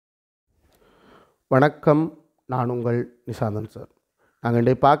வணக்கம், நான் உங்கள் நிஷாந்தன் சார். நாங்கள்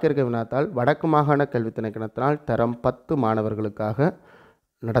இன்றைய பார்க்க இருக்க வினாத்தால் வடக்கு மாகாண கல்வி திணைக்களத்தினால் தரம் 10 மாணவர்களுக்காக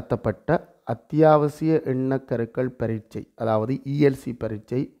நடத்தப்பட்ட அத்தியாவசிய எண்ணக்கருக்கள் பரீட்சை, அதாவது ELC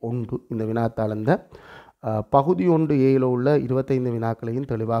பரீட்சை 1. இந்த வினாத்தால் இந்த பகுதி 1A உள்ள 25 வினாக்களையும்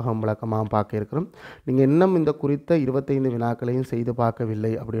தெளிவாக விளக்கமாக பார்க்க இருக்கிறோம். நீங்கள் இன்னும் இந்த குறித்த 25 வினாக்களையும் செய்து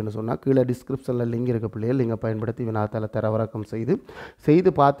பார்க்கவில்லை அப்படின்னு சொன்னால் கீழே டிஸ்கிரிப்ஷனில் லிங்க் இருக்க பிள்ளைகள் நீங்கள் பயன்படுத்தி வினாத்தால் தரவிறக்கம்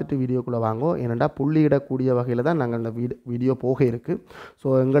செய்து பார்த்துட்டு வீடியோக்குள்ளே வாங்கோ. ஏனெண்டா புள்ளியிடக்கூடிய வகையில் தான் நாங்கள் இந்த வீடியோ போக இருக்குது.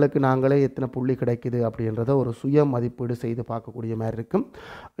 ஸோ எங்களுக்கு நாங்களே எத்தனை புள்ளி கிடைக்குது அப்படின்றத ஒரு சுய மதிப்பீடு செய்து பார்க்கக்கூடிய மாதிரி இருக்கும்.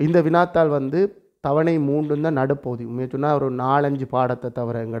 இந்த வினாத்தால் தவணை 3 தான் நடுப்பகுதி. உண்மையை சொன்னால் ஒரு 4-5 பாடத்தை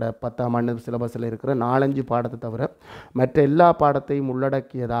தவிர, எங்களோட 10ஆம் ஆண்டு சிலபஸில் இருக்கிற 4-5 பாடத்தை தவிர மற்ற எல்லா பாடத்தையும்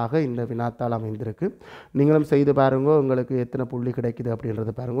உள்ளடக்கியதாக இந்த வினாத்தால் அமைந்திருக்கு. நீங்களும் செய்து பாருங்கோ, உங்களுக்கு எத்தனை புள்ளி கிடைக்குது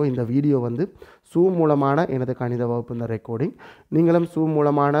அப்படின்றத பாருங்கோ. இந்த வீடியோ Zoom மூலமான எனது கணித வகுப்பு இந்த ரெக்கார்டிங். நீங்களும் Zoom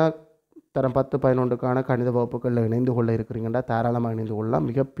மூலமான தரம் 10, 11க்கான கணித வகுப்புகளில் இணைந்து கொள்ள இருக்கிறீங்கன்னா தாராளமாக இணைந்து கொள்ளலாம்.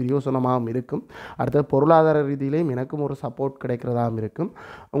 மிக பிரயோசனமாகவும் இருக்கும். அடுத்த பொருளாதார ரீதியிலையும் எனக்கும் ஒரு சப்போர்ட் கிடைக்கிறதாகவும் இருக்கும்.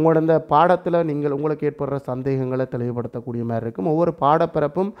 உங்களோட இந்த பாடத்தில் நீங்கள் உங்களுக்கு ஏற்படுற சந்தேகங்களை தெளிவுபடுத்தக்கூடிய மாதிரி இருக்கும். ஒவ்வொரு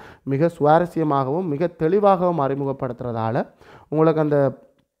பாடப்பிறப்பும் மிக சுவாரஸ்யமாகவும் மிக தெளிவாகவும் அறிமுகப்படுத்துறதால உங்களுக்கு அந்த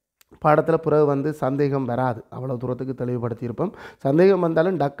பாடத்தில் பிறகு சந்தேகம் வராது. அவ்வளோ தூரத்துக்கு தெளிவுபடுத்தியிருப்போம். சந்தேகம்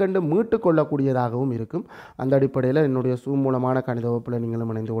வந்தாலும் டக்கண்டு மீட்டு கொள்ளக்கூடியதாகவும் இருக்கும். அந்த அடிப்படையில் என்னுடைய Zoom மூலமான கணித வகுப்பில்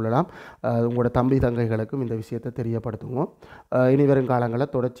நீங்களும் இணைந்து கொள்ளலாம். உங்களோட தம்பி தங்கைகளுக்கும் இந்த விஷயத்தை தெரியப்படுத்துவோம். இனி வரும்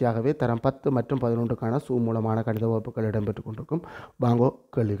காலங்களில் தொடர்ச்சியாகவே தரம் 10 மற்றும் 11க்கான Zoom மூலமான கணித வகுப்புகள் இடம்பெற்று கொண்டிருக்கும். வாங்கோ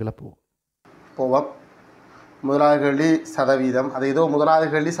கேள்விகளை போவோம். முதலாவது கேள்வி சதவீதம். அது ஏதோ முதலாவது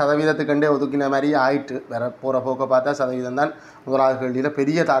கேள்வி சதவீதத்துக்கண்டே ஒதுக்கின மாதிரி ஆயிட்டு வேற போகிற போக்க பார்த்தா சதவீதம் தான் முதலாவது கேள்வியில்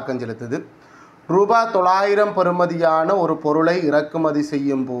பெரிய தாக்கம் செலுத்துது. ரூபாய் 900 பெறுமதியான ஒரு பொருளை இறக்குமதி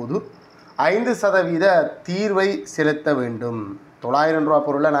செய்யும் போது 5% தீர்வை செலுத்த வேண்டும். 900 ரூபா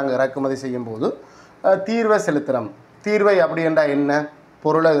பொருளை நாங்கள் இறக்குமதி செய்யும் போது தீர்வை செலுத்துகிறோம். தீர்வை அப்படி என்றால் என்ன?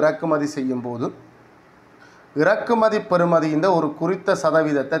 பொருளை இறக்குமதி செய்யும் போது இறக்குமதி பெறுமதியின் ஒரு குறித்த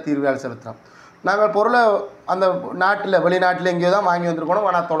சதவீதத்தை தீர்வையால் செலுத்துகிறோம். நாங்கள் பொருளை அந்த நாட்டில் வெளிநாட்டில் எங்கேயோ தான் வாங்கி வந்திருக்கணும்.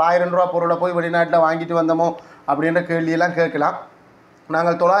 ஆனால் 900 ரூபா பொருளை போய் வெளிநாட்டில் வாங்கிட்டு வந்தோமோ அப்படின்ற கேள்வியெல்லாம் கேட்கலாம்.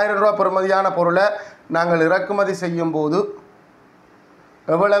 நாங்கள் 900 ரூபா பெறுமதியான பொருளை நாங்கள் இறக்குமதி செய்யும் போது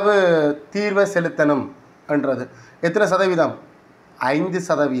எவ்வளவு தீர்வை செலுத்தணும் என்றது எத்தனை சதவீதம்?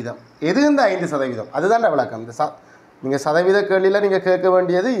 5%. எது இந்த 5%? அதுதான் விளக்கம். இந்த நீங்கள் சதவீத கேள்வியில் நீங்கள் கேட்க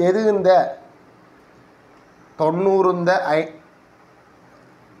வேண்டியது எது இந்த 90 இந்த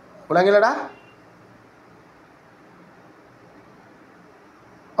விளங்கலடா?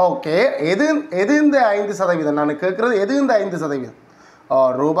 ஓகே, எது இந்த 5%? நான் கேட்குறது எது இந்த 5%?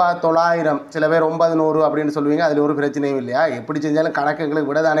 ரூபாய் 900, சில பேர் 900 அப்படின்னு சொல்லுவீங்க. அதில் ஒரு பிரச்சனையும் இல்லையா? எப்படி செஞ்சாலும்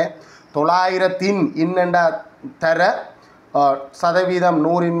கணக்குங்களுக்கு விட தானே. 900 இன்னண்டா தர சதவீதம்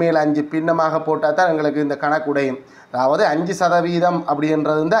 100 மேல் 5 பின்னமாக போட்டால் தான் எங்களுக்கு இந்த கணக்கு உடையும். அதாவது 5%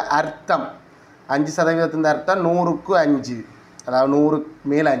 அப்படின்றது இந்த அர்த்தம். 5% அர்த்தம் 100க்கு 5, அதாவது 100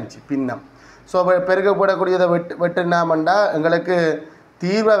 மேல் 5 பின்னம். ஸோ பெருக்கப்படக்கூடியதை வெட்டுனாமண்டா எங்களுக்கு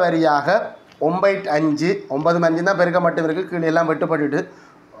தீர்வ வரியாக 9×5 9×5 தான் பெருக்க மட்டும் இருக்குது. கீழே எல்லாம் வெட்டுப்பட்டுட்டு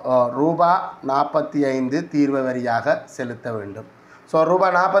ரூபாய் 45 தீர்வ வரியாக செலுத்த வேண்டும். ஸோ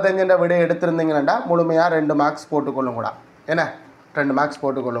ரூபாய் 45 விட எடுத்திருந்தீங்கன்னா முழுமையாக 2 மார்க்ஸ் போட்டுக்கொள்ளுங்கூடா. என்ன 2 மார்க்ஸ்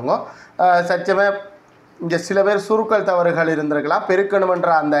போட்டுக்கொள்ளுங்க. சச்சமே இங்கே சில பேர் சுருக்கல் தவறுகள் இருந்திருக்கலாம்.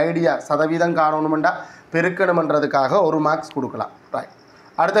 பெருக்கணுமென்ற அந்த ஐடியா சதவீதம் காணணுமெண்டா பெருக்கணுமென்றதுக்காக 1 மார்க்ஸ் கொடுக்கலாம். ரைட்,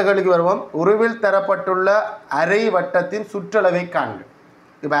 அடுத்த கேள்விக்கு வருவோம். உருவில் தரப்பட்டுள்ள அரை வட்டத்தின் சுற்றளவை காண்க.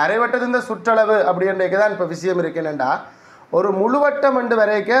 இப்போ அரை வட்டத்தின் சுற்றளவு அப்படின்றக்கு தான் இப்போ விஷயம் இருக்குன்னா, ஒரு முழுவட்டம் என்று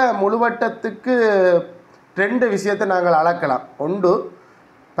வரைக்க முழுவட்டத்துக்கு 2 விஷயத்தை நாங்கள் அளக்கலாம். ஒன்று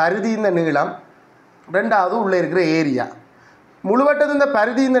பரிதியின் நீளம், 2வது உள்ளே இருக்கிற ஏரியா. முழுவட்டத்தின்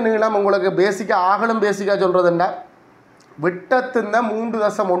பரிதியின் நீளம் உங்களுக்கு பேசிக்காக ஆகலும் பேசிக்காக சொல்கிறதுண்டா விட்டத்தின்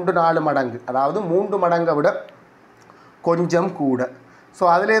 3.14 மடங்கு, அதாவது 3 மடங்கை விட கொஞ்சம் கூட. ஸோ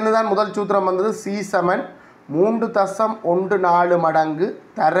அதுலேருந்து தான் முதல் சூத்திரம் வந்தது. C = 3.14 மடங்கு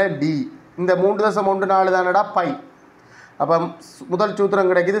தர D. இந்த 3.14 தானடா பை. அப்போ முதல் சூத்திரம்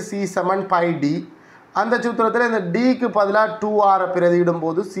கிடைக்கிது C = πD. அந்த சூத்திரத்தில் இந்த Dக்கு பதிலாக 2R பிரதியிடும்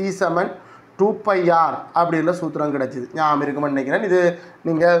போது C = 2πR அப்படின்ற சூத்திரம் கிடைச்சிது. ஞாபகம் இருக்குமென்னு நினைக்கிறேன். இது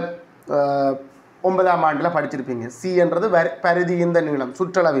நீங்கள் 9ஆம் ஆண்டில் படிச்சிருப்பீங்க. C என்றது பரிதியின் நீளம்,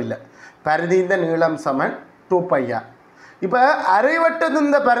 சுற்றளவு இல்லை. பரிதியின் நீளம் = 2πR. இப்போ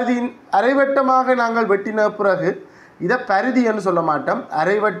அரைவட்டத்தின் பரிதியின் அரைவட்டமாக நாங்கள் வெட்டின பிறகு இதை பரிதின்னு சொல்ல மாட்டோம்,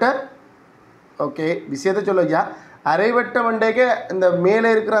 அரைவட்ட. ஓகே, விஷயத்தை சொல்லுயா. அரைவட்டம் வண்டேக்க இந்த மேலே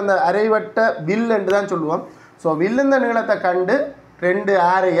இருக்கிற அந்த அரைவட்ட வில் என்று தான் சொல்லுவோம். ஸோ வில்லுந்த நீளத்தை கண்டு 2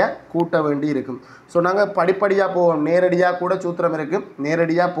 ஆரையை கூட்ட வேண்டி இருக்கும். ஸோ நாங்கள் படிப்படியாக போவோம். நேரடியாக கூட சூத்திரம் இருக்குது,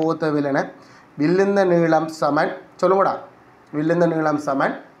 நேரடியாக போக தேவையில்லைன்னு வில்லுந்த நீளம் சமன் சொல்லுங்கடா வில்லுந்த நீளம்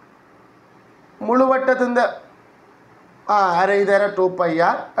சமன் முழுவட்டத்தின் அரை தர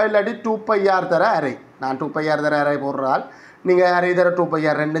 2πr இல்லாட்டி 2πr தர அரை நான் 2πr தர அரை போடுறால் நீங்கள் அரை தர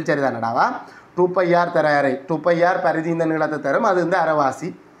 2πr ரெண்டும் சரிதானடாவா 2πr தர அரை 2πr பரிதி இந்த நீளத்தை தரும் அது இந்த அரைவாசி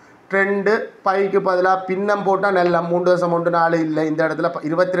 2 பைக்கு பதிலாக பின்னம் போட்டால் நல்லா 3.14 இல்லை இந்த இடத்துல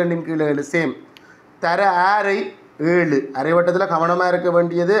 22 கீழே 7 சேம் தர அரை 7 அரை வட்டத்தில் கவனமாக இருக்க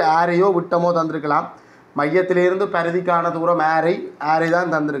வேண்டியது ஆரையோ விட்டமோ தந்திருக்கலாம் மையத்திலிருந்து பரிதிக்கான தூரம் ஆரை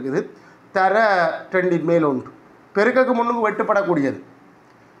தான் தந்திருக்குது தர 2 மேல் ஒன்று பெருக்கக்கு முன்னுக்கு வெட்டுப்படக்கூடியது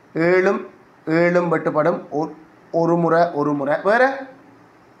 7 வெட்டுப்படும் ஒரு முறை வேறு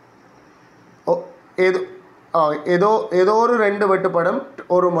ஏதோ ஒரு 2 வெட்டுப்படும்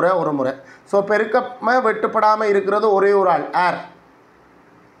ஒரு முறை ஸோ பெருக்கமாக வெட்டுப்படாமல் இருக்கிறது ஒரே ஒரு ஆள் ஆர்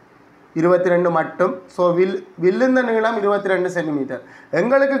 22 மட்டும் ஸோ வில்லுந்த நீளம் 22 சென்டிமீட்டர்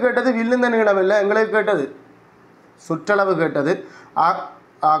எங்களுக்கு கேட்டது வில்லுந்த நீளம் இல்லை எங்களுக்கு கேட்டது சுற்றளவு கேட்டது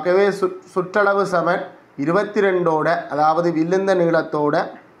ஆகவே சுற்றளவு சமன் 22ஓட அதாவது வில்லுந்த நீளத்தோட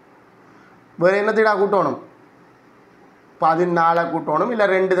வேறு என்னத்திடா கூட்டணும் 14 கூட்டணும் இல்லை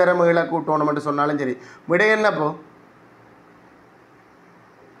 2 தரம் 7 கூட்டணும்னு சொன்னாலும் சரி விடை என்னப்போ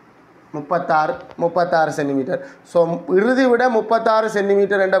 36 சென்டிமீட்டர் ஸோ இறுதி விட 36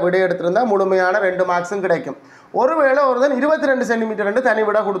 சென்டிமீட்டர் என்ற விடை எடுத்திருந்தால் முழுமையான 2 மார்க்ஸும் கிடைக்கும் ஒருவேளை ஒருத்தன் 22 சென்டிமீட்டர் என்று தனி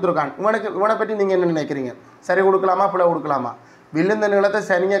விட கொடுத்துருக்கான் இவனை பற்றி நீங்கள் என்ன நினைக்கிறீங்க சரி கொடுக்கலாமா பிள்ளை கொடுக்கலாமா வில்லுந்த நீளத்தை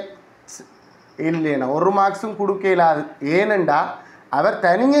சனிய இல்லைண்ணா ஒரு மார்க்ஸும் கொடுக்க இல்லாது ஏனெண்டா அவர்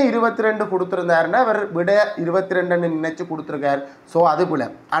தனியாக 22 கொடுத்துருந்தாருன்னா அவர் விட 22 நினைச்சு கொடுத்துருக்கார் ஸோ அது போல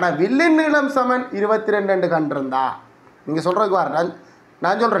ஆனால் வில்லின் நீளம் சமன் 22 கண்டிருந்தா நீங்கள் சொல்கிறதுக்கு வர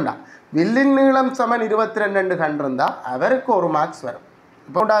நான் சொல்கிறேன்டா வில்லின் நீளம் சமன் 22 கண்டிருந்தா அவருக்கு ஒரு மார்க்ஸ் வரும்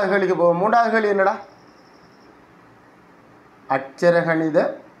இப்போ 3வது கேள்விக்கு போவோம் 3வது கேள்வி என்னடா அட்சரகணித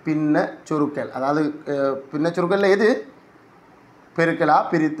பின்ன சுருக்கல் அதாவது பின்ன சுருக்கல்ல எது பெருக்கலா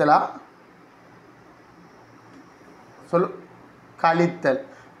பிரித்தலா சொல்லு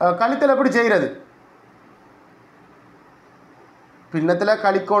கழித்தல் எப்படி செய்கிறது பின்னத்தில்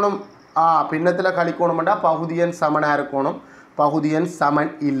கழிக்கணும் பின்னத்தில் கழிக்கணும்டா பகுதியன் சமனாக இருக்கணும் பகுதியன்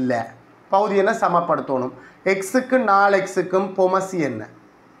சமன் இல்லை பகுதியனை சமப்படுத்தணும் எக்ஸுக்கு 4xக்கும் பொமசி என்ன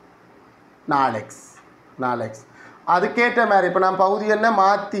 4x அதுக்கேற்ற மாதிரி இப்போ நான் பகுதி என்ன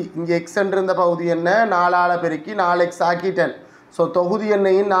மாற்றி இங்கே எக்ஸ்ன்னு இருந்த பகுதி என்ன 4ஆல் பெருக்கி 4x ஆக்கிட்டேன் ஸோ தொகுதி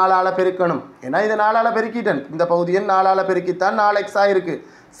எண்ணையும் 4ஆல் பெருக்கணும் ஏன்னா இதை 4ஆல் பெருக்கிட்டேன் இந்த பகுதி எண் 4ஆல் பெருக்கித்தான் 4x ஆகிருக்கு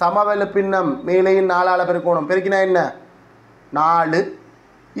சமவெளி பின்னம் மேலையும் 4ஆல் பெருக்கணும் பெருக்கினா என்ன 4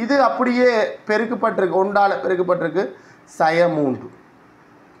 இது அப்படியே பெருக்கப்பட்டிருக்கு 1ஆல் பெருக்கப்பட்டிருக்கு சய 3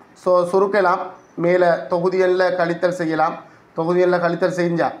 ஸோ சுருக்கலாம் மேலே தொகுதி எண்ணில் கழித்தல் செய்யலாம் தொகுதி எண்ணில் கழித்தல்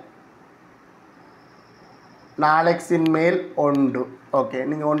செஞ்சால் 4xன் மேல் 1 ஓகே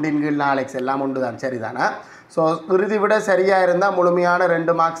நீங்கள் 1 கீழ் 4x எல்லாம் 1 தான் சரிதானா ஸோ இறுதி விட சரியாக இருந்தால் முழுமையான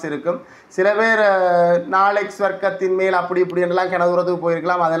 2 மார்க்ஸ் இருக்கும் சில பேர் 4x வர்க்கத்தின் மேல் அப்படி இப்படின்லாம் கிணதுறதுக்கு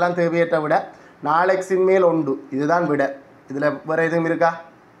போயிருக்கலாம் அதெல்லாம் தேவையற்ற விட 4xன் மேல் 1 இதுதான் விட இதில் வேறு எதுவும் இருக்கா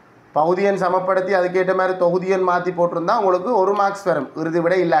பகுதியன் சமப்படுத்தி அதுக்கேற்ற மாதிரி தொகுதியன் மாற்றி போட்டிருந்தா உங்களுக்கு 1 மார்க்ஸ் வரும் இறுதி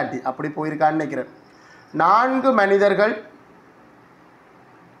விட இல்லாட்டி அப்படி போயிருக்கான்னு நினைக்கிறேன் 4 மனிதர்கள்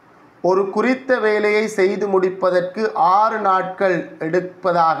ஒரு குறித்த வேலையை செய்து முடிப்பதற்கு 6 நாட்கள்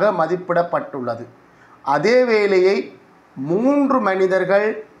எடுப்பதாக மதிப்பிடப்பட்டுள்ளது அதே வேலையை 3 மனிதர்கள்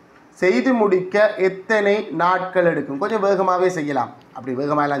செய்து முடிக்க எத்தனை நாட்கள் எடுக்கும் கொஞ்சம் வேகமாகவே செய்யலாம் அப்படி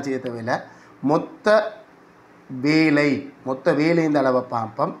வேகமாகலாம் செய்ய தேவையில்லை மொத்த வேலை இந்த அளவை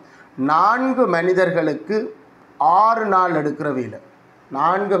பார்ப்போம் 4 மனிதர்களுக்கு 6 நாள் எடுக்கிற வேலை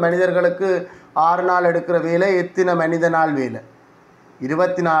 4 மனிதர்களுக்கு 6 நாள் எடுக்கிற வேலை எத்தனை மனித நாள் வேலை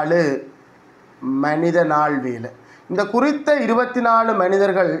 24 மனித நாள் வேலை இந்த குறித்த 24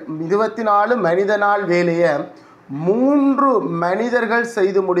 மனித நாள் வேலையை 3 மனிதர்கள்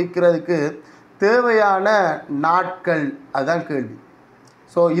செய்து முடிக்கிறதுக்கு தேவையான நாட்கள் அதுதான் கேள்வி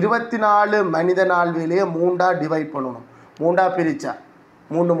ஸோ 24 மனித நாள் வேலையை 3ஆக டிவைட் பண்ணணும் 3ஆக பிரித்தா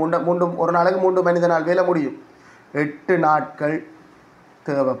 3 ஒரு நாளைக்கு 3 மனித நாள் வேலை முடியும் 8 நாட்கள்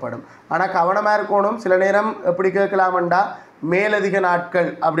தேவைப்படும் ஆனால் கவனமாக இருக்கணும் சில நேரம் எப்படி கேட்கலாமண்டா மேலதிக நாட்கள்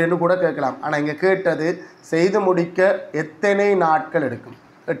அப்படின்னு கூட கேட்கலாம் ஆனால் இங்கே கேட்டது செய்து முடிக்க எத்தனை நாட்கள் எடுக்கும்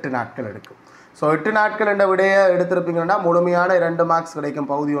 8 நாட்கள் எடுக்கும் ஸோ 8 நாட்கள் என்ற விடையை எடுத்திருப்பீங்கன்னா முழுமையான 2 மார்க்ஸ் கிடைக்கும்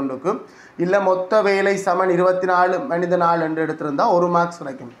பகுதி ஒன்றுக்கும் இல்லை மொத்த வேலை சமன் 24 மனித நாள் என்று எடுத்திருந்தால் 1 மார்க்ஸ்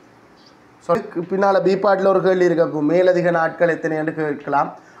கிடைக்கும் ஸோ பின்னால் பீபாட்டில் ஒரு கேள்வி இருக்கும் மேலதிக நாட்கள் எத்தனை என்று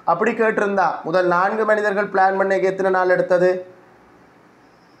கேட்கலாம் அப்படி கேட்டிருந்தா முதல் 4 மனிதர்கள் பிளான் பண்ணிக்க எத்தனை நாள் எடுத்தது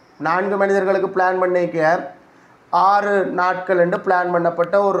 4 மனிதர்களுக்கு பிளான் பண்ணிக்க 6 நாட்கள் என்று பிளான்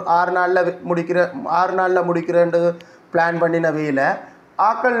பண்ணப்பட்ட ஒரு 6 நாளில் முடிக்கிறேன் பிளான் பண்ணின வேலை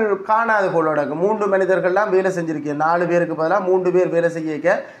ஆக்கள் காணாது போல கிடக்கு. 3 மனிதர்கள்லாம் வேலை செஞ்சுருக்கீங்க. 4 பேருக்கு பதிலாக 3 பேர் வேலை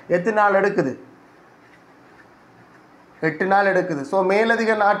செய்ய எத்தனை நாள் எடுக்குது? 8 நாள் எடுக்குது. ஸோ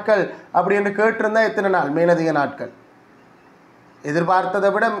மேலதிக நாட்கள் அப்படின்னு கேட்டிருந்தா எத்தனை நாள் மேலதிக நாட்கள்? எதிர்பார்த்ததை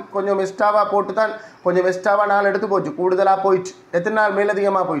விட கொஞ்சம் எக்ஸ்ட்ராவாக போட்டு தான் கொஞ்சம் எக்ஸ்ட்ராவாக நாள் எடுத்து போச்சு, கூடுதலாக போயிடுச்சு. எத்தனை நாள்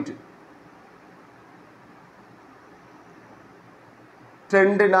மேலதிகமாக போயிட்டு?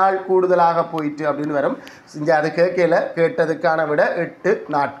 2 நாள் கூடுதலாக போயிட்டு அப்படின்னு வரும். இங்கே அது கேட்டதுக்கான விட 8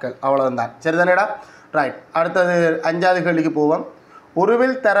 நாட்கள், அவ்வளோதான். சரிதானேடா? ரைட். அடுத்தது 5வது கேள்விக்கு போவோம்.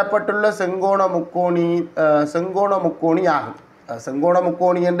 உருவில் தரப்பட்டுள்ள செங்கோண முக்கோணி ஆகும். செங்கோண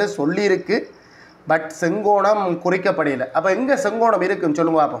முக்கோணி என்று சொல்லியிருக்கு, பட் செங்கோணம் குறிக்கப்படையில. அப்போ எங்கே செங்கோணம் இருக்குன்னு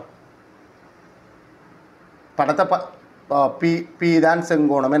சொல்லுங்க பார்ப்போம். படத்தை பி தான்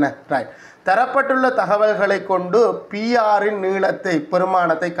செங்கோணம் என்ன? ரைட். தரப்பட்டுள்ள தகவல்களை கொண்டு பிஆரின் நீளத்தை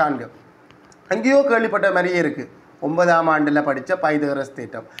பெருமானத்தை காண்க. அங்கேயோ கேள்விப்பட்ட மாதிரியே இருக்குது. 9ஆம் ஆண்டில் படித்த பைதகரஸ்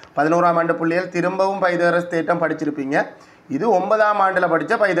தேற்றம். 11ஆம் ஆண்டு பிள்ளைகள் திரும்பவும் பைதகரஸ் தேற்றம் படிச்சிருப்பீங்க. இது 9ஆம் ஆண்டில்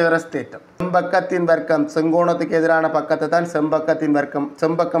படித்த பைதகரஸ் தேற்றம். செம்பக்கத்தின் வர்க்கம், செங்கோணத்துக்கு எதிரான பக்கத்தை தான் செம்பக்கத்தின் வர்க்கம்,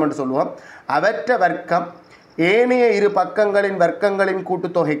 செம்பக்கம் என்று சொல்லுவோம். அவற்ற வர்க்கம் ஏனைய இரு பக்கங்களின் வர்க்கங்களின்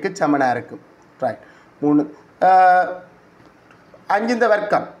கூட்டுத்தொகைக்கு சமனாக இருக்கும். ரைட். 3 5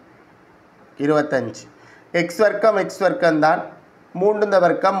 வர்க்கம் 25, எக்ஸ் வர்க்கம் தான் 3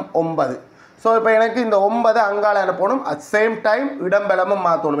 வர்க்கம் 9. ஸோ இப்போ எனக்கு இந்த 9 அங்கால அனுப்பணும். அட் சேம் டைம் இடம்பெலமும்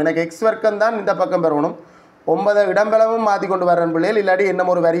மாற்றணும். எனக்கு எக்ஸ் வர்க்கம் தான் இந்த பக்கம் பெறணும். 9 இடம்பெலமும் மாற்றி கொண்டு வரேன் பிள்ளைகள். இல்லாட்டி என்ன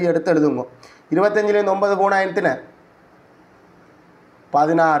ஒரு வரி எடுத்து எழுதுங்க. 25லேருந்து 9 போனால் எத்தனை?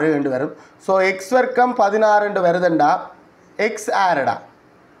 16 என்று வரும். ஸோ எக்ஸ் வர்க்கம் 16 என்று வருதுண்டா எக்ஸ் ஆரடா,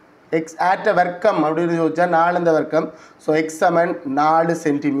 எக்ஸ் ஆட்ட வர்க்கம் அப்படின்னு யோசிச்சா 4 வர்க்கம். ஸோ எக்ஸ் சமன் 4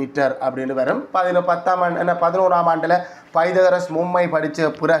 சென்டிமீட்டர் அப்படின்னு வரும். 11ஆம் ஆண்டில் பைதகரஸ் மும்மை படித்த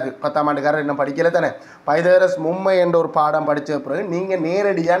பிறகு, 10ஆம் ஆண்டுக்காரர் இன்னும் படிக்கல தானே, பைதகரஸ் மும்மை என்ற ஒரு பாடம் படித்த பிறகு நீங்கள்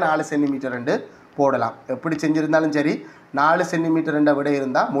நேரடியாக 4 சென்டிமீட்டர் என்று போடலாம். எப்படி செஞ்சுருந்தாலும் சரி 4 சென்டிமீட்டர் என்ற விட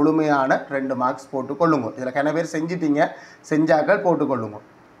இருந்தால் முழுமையான 2 மார்க்ஸ் போட்டுக்கொள்ளுங்க. இதில் கன பேர் செஞ்சிட்டீங்க, செஞ்சாக்கள் போட்டுக்கொள்ளுங்க.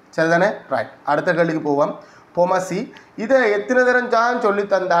 சரிதானே? ரைட். அடுத்த கேள்விக்கு போவோம். பொமசி. இதை எத்தனை தரம் தான் சொல்லி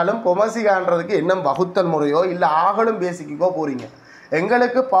தந்தாலும் பொமசி காண்றதுக்கு என்ன வகுத்தல் முறையோ இல்லை ஆகலும் பேசிக்கோ போகிறீங்க.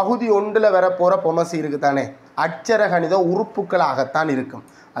 எங்களுக்கு பகுதி 1ல் வரப்போகிற பொமசி இருக்குது தானே, அட்சர கணித உறுப்புகளாகத்தான் இருக்கும்.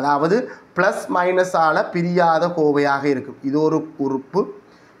 அதாவது ப்ளஸ் மைனஸால் பிரியாத கோவையாக இருக்கும். இது ஒரு உறுப்பு,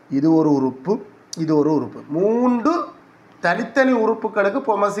 இது ஒரு உறுப்பு, இது ஒரு உறுப்பு. 3 தனித்தனி உறுப்புகளுக்கு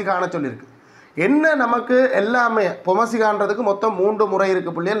பொமசி காண சொல்லியிருக்கு. என்ன நமக்கு எல்லாமே பொமசி காண்றதுக்கு மொத்தம் 3 முறை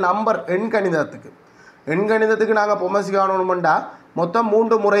இருக்குது பிள்ளைகள். நம்பர் எண்கணிதத்துக்கு நாங்கள் பொமசி காணணுமெண்டா மொத்தம்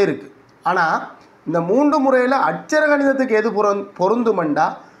 3 முறை இருக்குது. ஆனால் இந்த 3 முறையில் அட்சர கணிதத்துக்கு எது பொருந்துமெண்டா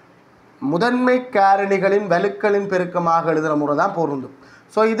முதன்மை காரணிகளின் வலுக்களின் பெருக்கமாக எழுதுகிற முறை தான் பொருந்தும்.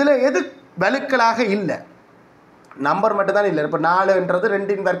 ஸோ இதில் எது வலுக்களாக இல்லை, நம்பர் மட்டும்தான் இல்லை. இப்போ 4ன்றது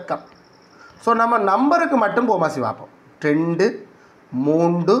 2 வர்க்கம். ஸோ நம்ம நம்பருக்கு மட்டும் பொமசி பார்ப்போம். 2,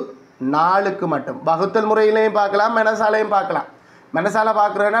 3, 4க்கு மட்டும். வகுத்தல் முறையிலையும் பார்க்கலாம், மெனசாலையும் பார்க்கலாம். மெனசாலை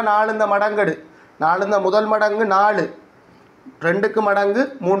பார்க்குறேன்னா 4 இந்த மடங்கடு, 4 இந்த முதல் மடங்கு 4, 2க்கு மடங்கு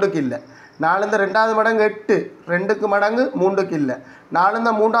 3க்கு இல்லை. 4 இந்த 2வது மடங்கு 8, 2க்கு மடங்கு 3க்கு இல்லை. 4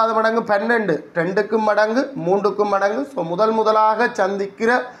 இந்த 3வது மடங்கு 12, 2க்கும் மடங்கு 3க்கும் மடங்கு. ஸோ முதலாக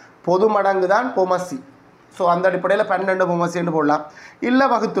சந்திக்கிற பொது மடங்கு தான் பொமசி. ஸோ அந்த அடிப்படையில் 12 பொமசின்னு போடலாம். இல்லை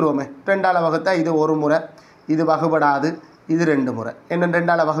வகுத்துருவோமே, 2ஆல் வகுத்தா இது ஒரு முறை, இது வகுபடாது, இது 2 முறை. இன்னும்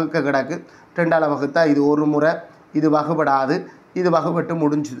 2ஆல் வகுக்க கிடக்கு. 2ஆல் வகுத்தா இது ஒரு முறை, இது வகுபடாது, இது வகுபட்டு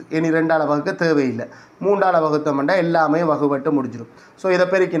முடிஞ்சுது. இனி 2ஆல் வகுக்க தேவையில்லை. 3ஆல் வகுத்தோம்னா எல்லாமே வகுபட்டு முடிஞ்சிடும். ஸோ இதை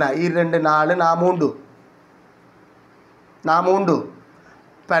பெருக்கினா 2 4 நான் 3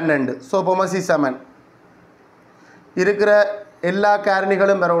 12. ஸோ பொமசி சமன் இருக்கிற எல்லா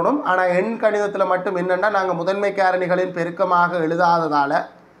காரணிகளும் வரணும். ஆனால் எண் கணிதத்தில் மட்டும் என்னென்னா நாங்கள் முதன்மை காரணிகளின் பெருக்கமாக எழுதாததால்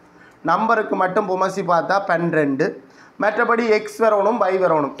நம்பருக்கு மட்டும் பொமசி பார்த்தா 12. மற்றபடி எக்ஸ் வரணும், y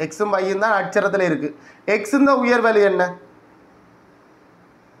வரணும். எக்ஸும் வையும் தான் அட்சரத்தில் இருக்குது. எக்ஸ் இந்த உயர்வலு என்ன?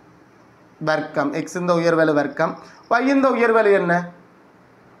 வர்க்கம். எக்ஸ் இந்த உயர்வலு வர்க்கம். y இந்த உயர்வலு என்ன?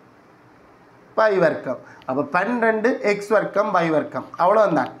 y வர்க்கம். அப்போ 12 எக்ஸ் வர்க்கம் y வர்க்கம்,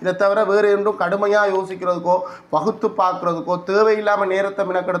 அவ்வளோதான். இதை தவிர வேறு என்றும் கடுமையாக யோசிக்கிறதுக்கோ வகுத்து பார்க்குறதுக்கோ தேவையில்லாமல் நேரத்தை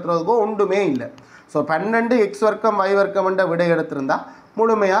மினக்கெடுத்துறதுக்கோ ஒன்றுமே இல்லை. ஸோ 12 எக்ஸ் வர்க்கம் y வர்க்கம் என்ற விடை எடுத்திருந்தா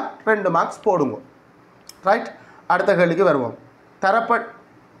முழுமையாக 2 மார்க்ஸ் போடுங்க. ரைட். அடுத்த கேள்விக்கு வருவோம்.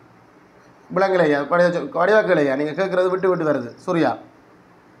 விளங்கலையா? வடிவாக்கலையா? நீங்கள் கேட்குறது விட்டு வருது. சூர்யா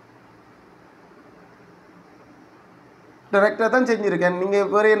டைரெக்டாக தான் செஞ்சுருக்கேன். நீங்கள்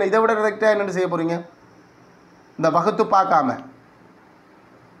வேறு என்ன இதை விட டைரெக்டாக என்னென்னு செய்ய போகிறீங்க? இந்த வகுத்து பார்க்காம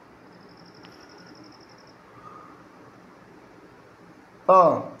ஓ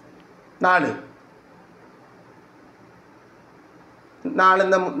 4 4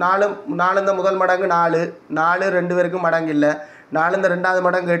 இந்த 4 இந்த முதல் மடங்கு 4 4 2 பேருக்கு மடங்கு இல்லை 4 இந்த ரெண்டாவது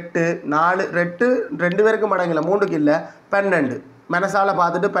மடங்கு 8 4 2 பேருக்கு மடங்கு இல்லை 3க்கு இல்லை 12 மனசால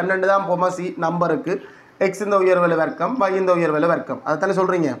பார்த்துட்டு 12 தான் பொமசி நம்பருக்கு எக்ஸ் இந்த உயர்வெளி வர்க்கம் y இந்த உயர்வெளி வர்க்கம் அதைத்தானே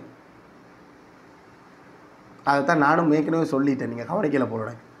சொல்கிறீங்க அதைத்தான் நானும் ஏற்கனவே சொல்லிட்டேன் நீங்கள் கவனிக்கல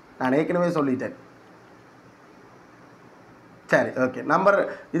போல நான் ஏற்கனவே சொல்லிட்டேன் சரி ஓகே நம்பர்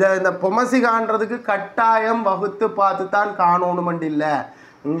இதை இந்த பொமசி காண்றதுக்கு கட்டாயம் வகுத்து பார்த்து தான் காணணுமெண்டு இல்லை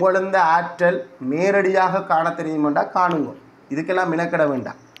உங்களந்த ஆற்றல் நேரடியாக காண தெரியுமெண்டா காணுங்க இதுக்கெல்லாம் மினக்கிட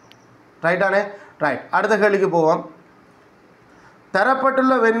வேண்டாம் ரைட்டானே ரைட் அடுத்த கேள்விக்கு போவோம்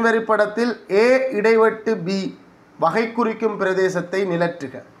தரப்பட்டுள்ள வெண்வரி படத்தில் ஏ இடைவெட்டு பி வகை குறிக்கும் பிரதேசத்தை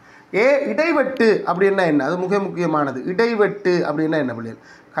நிலற்றுக ஏ இடைவெட்டு அப்படின்னா என்ன அது மிக முக்கியமானது இடைவெட்டு அப்படின்னா என்ன பிள்ளைகள்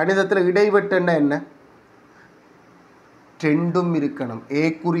கணிதத்தில் இடைவெட்டுன்னா என்ன ரெண்டும் இருக்கணும்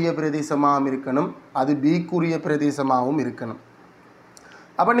ஏக்குரிய பிரதேசமாகவும் இருக்கணும் அது பிக்குரிய பிரதேசமாகவும் இருக்கணும்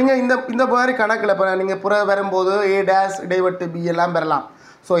அப்போ நீங்கள் இந்த மாதிரி கணக்கில் இப்போ நீங்கள் புற வரும்போது ஏ டேஸ் இடைவெட்டு பி எல்லாம் பெறலாம்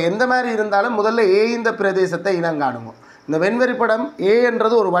ஸோ எந்த மாதிரி இருந்தாலும் முதல்ல ஏ இந்த பிரதேசத்தை இனங்காணுங்க இந்த வெண்வரி படம் ஏ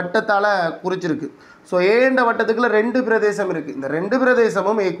என்றது ஒரு வட்டத்தால் குறிச்சிருக்கு ஸோ ஏ என்ற வட்டத்துக்குள்ள 2 பிரதேசம் இருக்குது இந்த 2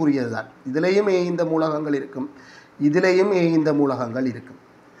 பிரதேசமும் ஏக்குரியது தான் இதுலேயும் ஏ இந்த மூலகங்கள் இருக்கும் இதுலேயும் ஏ இந்த மூலகங்கள் இருக்கும்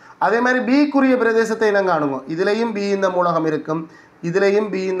அதே மாதிரி பிக்குரிய பிரதேசத்தை இனங்காணுங்க இதுலேயும் பி இந்த மூலகம் இருக்கும் இதுலேயும்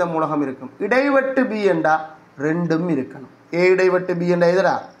பி இந்த மூலகம் இருக்கும் இடைவெட்டு பி என்றா ரெண்டும் இருக்கணும் ஏ இடைவெட்டு பி என்ற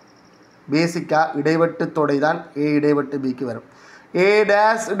எதிரா பேசிக்காக இடைவெட்டு தொடை தான் ஏ இடைவெட்டு பிக்கு வரும் ஏ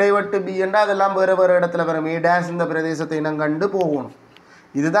டேஸ் இடைவெட்டு பி என்றால் அதெல்லாம் வேறு வேறு இடத்துல வரும் ஏ டேஸ் இந்த பிரதேசத்தை இனங்கண்டு போகணும்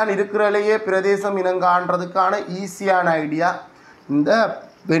இதுதான் இருக்கிறலையே பிரதேசம் இனங்காண்றதுக்கான ஈஸியான ஐடியா இந்த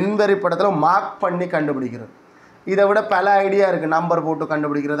வெண்வரி படத்தில் மார்க் பண்ணி கண்டுபிடிக்கிறது இதை விட பல ஐடியா இருக்குது நம்பர் போட்டு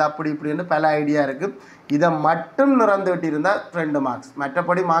கண்டுபிடிக்கிறது அப்படி இப்படின்னு பல ஐடியா இருக்குது இதை மட்டும் நிறந்துட்டு இருந்தால் 2 மார்க்ஸ்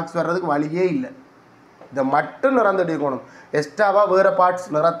மற்றபடி மார்க்ஸ் வர்றதுக்கு வழியே இல்லை இதை மட்டும் நிறந்துட்டு இருக்கணும் எக்ஸ்ட்ராவாக வேறு பார்ட்ஸ்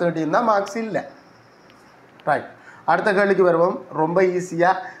நிறந்துட்டு இருந்தால் மார்க்ஸ் இல்லை ரைட் அடுத்த கேள்விக்கு வருவோம் ரொம்ப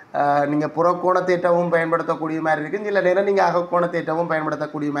ஈஸியாக நீங்கள் புறக்கோண தேட்டவும் பயன்படுத்தக்கூடிய மாதிரி இருக்குது இல்லை நேரம் நீங்கள் அகக்கோண தேட்டவும்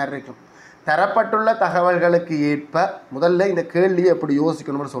பயன்படுத்தக்கூடிய மாதிரி இருக்கும் தரப்பட்டுள்ள தகவல்களுக்கு ஏற்ப முதல்ல இந்த கேள்வியை எப்படி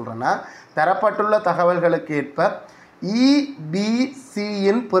யோசிக்கணும்னு சொல்கிறேன்னா தரப்பட்டுள்ள தகவல்களுக்கு ஏற்ப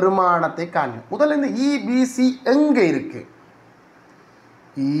இபிசியின் பெருமானத்தை காண்க முதல்ல இந்த இபிசி எங்கே இருக்குது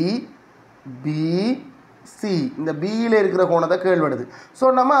இபிசி இந்த பியில் இருக்கிற கோணத்தை கேள்விடுது ஸோ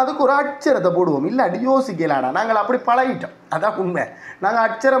நம்ம அதுக்கு ஒரு அட்சரத்தை போடுவோம் இல்லை அடி யோசிக்கலாடா நாங்கள் அப்படி பழகிட்டோம் அதான் உண்மை நாங்கள்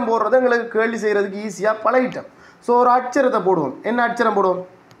அட்சரம் போடுறது எங்களுக்கு கேள்வி செய்கிறதுக்கு ஈஸியாக பழகிட்டோம் ஸோ ஒரு அட்சரத்தை போடுவோம் என்ன அட்சரம் போடுவோம்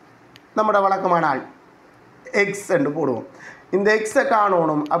நம்மளோட வழக்கமான ஆள் எக்ஸ் என்று போடுவோம் இந்த எக்ஸை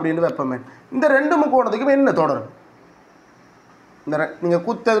காணணும் அப்படின்னு வைப்போமே இந்த 2 முக்கோணத்துக்கும் என்ன தொடரும் இந்த நீங்கள்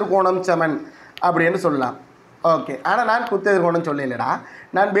குத்தெதிர்கோணம் சமன் அப்படின்னு சொல்லலாம் ஓகே ஆனால் நான் குத்தெதிர்கோணம் சொல்லலடா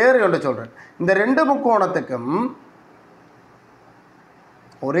நான் வேறு ஒன்று சொல்கிறேன் இந்த 2 முக்கோணத்துக்கும்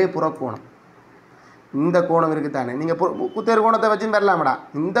ஒரே புறக்கோணம் இந்த கோணம் இருக்குது தானே நீங்கள் குத்தெதிர்கோணத்தை வச்சு வரலாமடா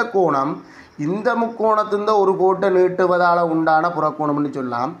இந்த கோணம் இந்த முக்கோணத்தின் ஒரு கோட்டை நீட்டுவதால் உண்டான புறக்கோணம்னு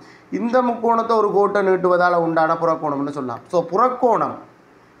சொல்லலாம் இந்த முக்கோணத்தை ஒரு கோட்டை நீட்டுவதால் உண்டான புறக்கோணம்னு சொல்லலாம் ஸோ புறக்கோணம்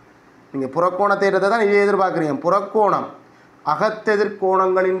நீங்கள் புறக்கோண தேற்றத்தை தான் இதை எதிர்பார்க்குறீங்க புறக்கோணம்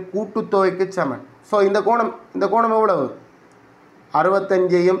அகத்தெதிர்கோணங்களின் கூட்டுத்தொகைக்கு சமன் ஸோ இந்த கோணம் எவ்வளவு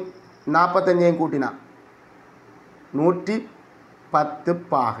 65ஐயும் 45ஐயும் கூட்டினா 110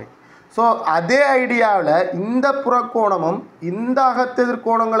 பாகை ஸோ அதே ஐடியாவில் இந்த புறக்கோணமும் இந்த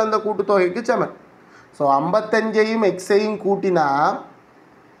அகத்தெதிர்கோணங்கள் இந்த கூட்டுத்தொகைக்கு சமன் ஸோ 55ஐயும் எக்ஸையும் கூட்டினா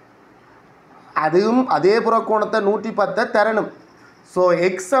அதுவும் அதே புறக்கோணத்தை 110 தரணும் ஸோ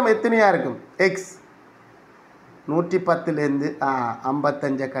எக்ஸம் எத்தனையாக இருக்கும் எக்ஸ் 110லேருந்து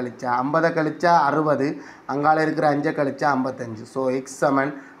 55 கழிச்சா 50 கழிச்சா 60 அங்கால இருக்கிற 5 கழிச்சா 55 ஸோ எக்ஸ்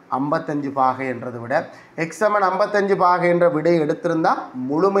சமன் 55 பாகை என்றதை விட எக்ஸ் சமன் 55 பாகை என்ற விடை எடுத்திருந்தால்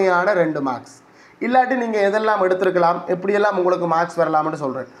முழுமையான 2 மார்க்ஸ் இல்லாட்டி நீங்கள் எதெல்லாம் எடுத்திருக்கலாம் எப்படியெல்லாம் உங்களுக்கு மார்க்ஸ் வரலாம்னு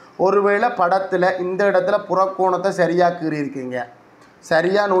சொல்கிறேன் ஒருவேளை படத்தில் இந்த இடத்துல புறக்கோணத்தை சரியாக கீறியிருக்கீங்க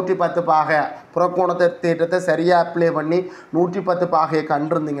சரியாக 110 பாகை புறக்கோணத்தை தேற்றத்தை சரியாக அப்ளை பண்ணி 110 பாகையை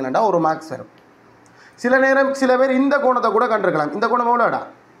கண்டிருந்தீங்கன்னா ஒரு மார்க்ஸ் வரும் சில நேரம் சில பேர் இந்த கோணத்தை கூட கண்டிருக்கலாம் இந்த கோணம் எவ்வளோடா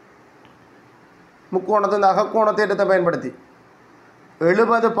முக்கோணத்தை இந்த அகக்கோண தேற்றத்தை பயன்படுத்தி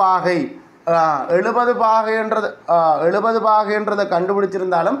 70 பாகை 70 பாகைன்றதை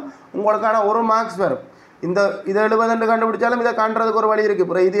கண்டுபிடிச்சிருந்தாலும் உங்களுக்கான ஒரு மார்க்ஸ் வரும் இதை 70 கண்டுபிடிச்சாலும் இதை காண்றதுக்கு ஒரு வழி இருக்குது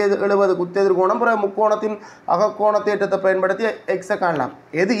அப்புறம் இது 70 குத்தெதிர்கோணம் அப்புறம் முக்கோணத்தின் அகக்கோண தேற்றத்தை பயன்படுத்தி எக்ஸை காணலாம்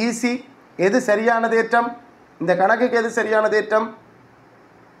எது ஈஸி எது சரியான தேற்றம் இந்த கணக்குக்கு எது சரியான தேற்றம்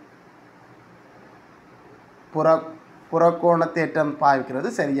புறக்கோண தேற்றம் பாய்க்கிறது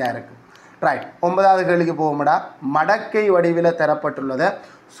சரியாக இருக்குது ரைட் 9வது கேள்விக்கு போவோம்டா மடக்கை வடிவில் தரப்பட்டுள்ளதை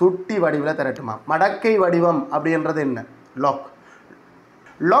சுட்டி வடிவில் திரட்டுமா மடக்கை வடிவம் அப்படின்றது என்ன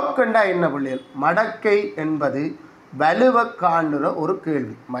லொக் என்றா என்ன பிள்ளைகள்? மடக்கை என்பது வலுவை காணுற ஒரு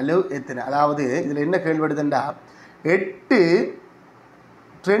கேள்வி. வலு எத்தனை, அதாவது இதில் என்ன கேள்வி எடுத்துட்டா 8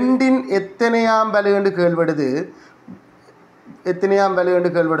 2 எத்தனையாம் வலு என்று கேள்விடுது. எத்தனையாம் வலு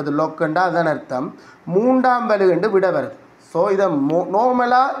என்று கேள்விடுது லொக்கண்டா அதான் அர்த்தம். 3ஆம் வலு என்று விட வருது. ஸோ இதை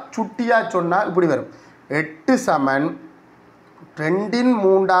நோமலாக சுட்டியாக சொன்னால் இப்படி வரும். 8 சமன் 2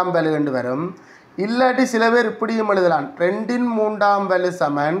 3ஆம் வலு என்று வரும். இல்லாட்டி சில பேர் இப்படியும் எழுதலாம், 2 3ஆம் வலு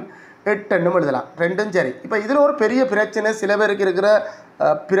சமன் 8 என்னும் எழுதலாம். ரெண்டும் சரி. இப்போ இதில் ஒரு பெரிய பிரச்சனை, சில பேருக்கு இருக்கிற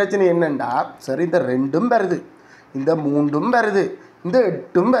பிரச்சனை என்னென்னா, சரி இந்த 2ம் வருது, இந்த 3ம் வருது, இந்த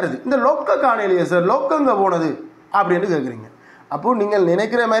 8ம் வருது, இந்த லொக்க காணலையே சார், லொக்கங்க போனது அப்படின்னு கேட்குறீங்க. அப்போது நீங்கள்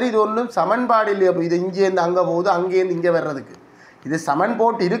நினைக்கிற மாதிரி இது ஒன்றும் சமன்பாடு இல்லையா? அப்போ இது இங்கேருந்து அங்கே போகுது, அங்கேருந்து இங்கே வர்றதுக்கு இது சமன்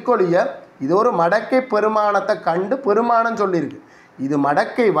போட்டு இருக்கொழிய இது ஒரு மடக்கை பெருமானத்தை கண்டு பெருமானம் சொல்லியிருக்கு. இது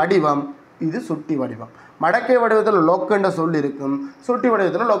மடக்கை வடிவம், இது சுட்டி வடிவம். மடக்கை வடிவத்தில் லொக்கண்ட சொல்லி இருக்கும், சுட்டி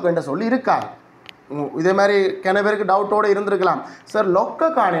வடிவத்தில் லொக்கண்ட சொல்லி இருக்காது. இதே மாதிரி கிண பேருக்கு டவுட்டோடு இருந்திருக்கலாம், சார் லொக்க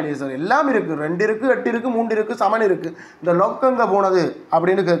காணலையே சார், எல்லாம் இருக்குது, 2 இருக்குது, 8 இருக்குது, 3 இருக்குது, சமன் இருக்குது, இந்த லொக்கங்க போனது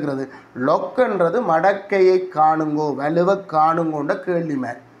அப்படின்னு கேட்குறது. லொக்கன்றது மடக்கையை காணுங்கோ, வலுவை காணுங்கோன்ற கேள்வி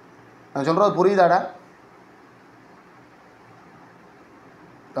மாதிரி. நான் சொல்கிறது புரியுதாடா?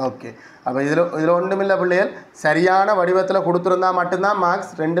 ஓகே. அப்போ இதில் ஒன்றுமில்லை பிள்ளைகள், சரியான வடிவத்தில் கொடுத்துருந்தா மட்டும்தான்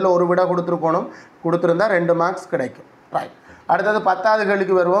மார்க்ஸ். 2ல் ஒரு விட கொடுத்துருக்கணும், கொடுத்துருந்தா 2 மார்க்ஸ் கிடைக்கும். ரைட். அடுத்தது 10வது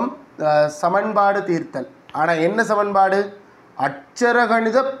கேள்விக்கு வருவோம். சமன்பாடு தீர்த்தல். ஆனால் என்ன சமன்பாடு?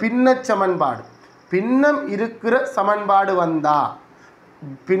 அட்சரகணித பின்ன சமன்பாடு. பின்னம் இருக்கிற சமன்பாடு வந்தா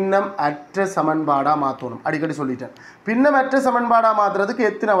பின்னம் அற்ற சமன்பாடாக மாற்றணும். அடிக்கடி சொல்லிட்டேன். பின்னம் அற்ற சமன்பாடாக மாற்றுறதுக்கு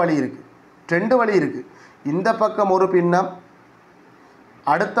எத்தனை வழி இருக்குது? 2 வழி இருக்குது. இந்த பக்கம் ஒரு பின்னம்,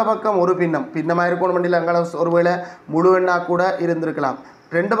 அடுத்த பக்கம் ஒரு பின்னம். பின்னமாக இருக்கணும் வண்டியில் அங்கே ஒருவேளை முழு எண்ணாக கூட இருந்திருக்கலாம்.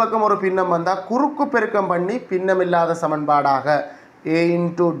 2 பக்கம் ஒரு பின்னம் வந்தால் குறுக்கு பெருக்கம் பண்ணி பின்னம் இல்லாத சமன்பாடாக a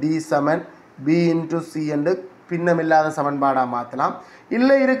 × d Saman b × c என்று பின்னமில்லாத சமன்பாடாக மாற்றலாம்.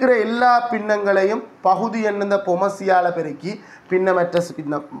 இல்லை இருக்கிற எல்லா பின்னங்களையும் பகுதி எண்ணுந்த பொமசியால் பெருக்கி பின்னமற்ற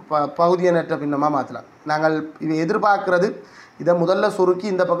பின்னம் பகுதியனற்ற பின்னமாக மாற்றலாம். நாங்கள் இவை எதிர்பார்க்கிறது இதை முதல்ல சுருக்கி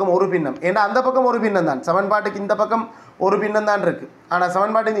இந்த பக்கம் ஒரு பின்னம், ஏன்னா அந்த பக்கம் ஒரு பின்னம் தான், சமன்பாட்டுக்கு இந்த பக்கம் ஒரு பின்னம் தான் இருக்குது. ஆனால்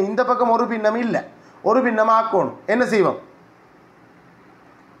சமன்பாட்டுக்கு இந்த பக்கம் ஒரு பின்னம் இல்லை, ஒரு பின்னமாக ஆக்கணும். என்ன செய்வோம்?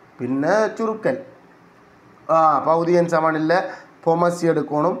 பின்ன சுருக்கல். பகுதியன் சமன் இல்லை, பொமசி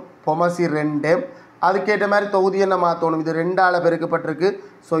எடுக்கணும். பொமசி 2, அதுக்கேற்ற மாதிரி தொகுதி என்ன மாற்றணும். இது 2ஆல் பெருக்கப்பட்டிருக்கு,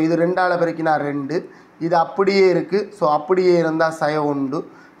 ஸோ இது 2ஆல் பெருக்கினா 2, இது அப்படியே இருக்குது, ஸோ அப்படியே இருந்தால் -1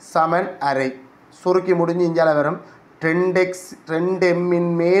 சமன் அரை. சுருக்கி முடிஞ்சு இஞ்சால வரும் 2x 2m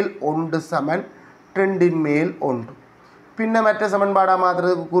மேல் 1 சமன் 2 மேல் 1. பின்னமற்ற சமன்பாடாக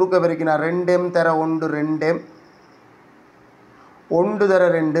மாற்றுறதுக்கு குறுக்க பெருக்கினா 2m தர 1 2m, 1 தர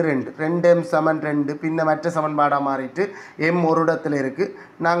 2 2, 2m சமன் 2. பின்னமற்ற சமன்பாடாக மாறிட்டு m ஒரு இடத்துல இருக்குது.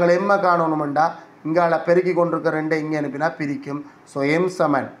 நாங்கள் m காணணுமெண்டா இங்கால பெருக்கி கொண்டிருக்க 2 இங்கே அனுப்பினா பிரிக்கும். ஸோ m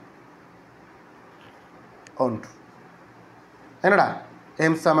சமன் 1. என்னடா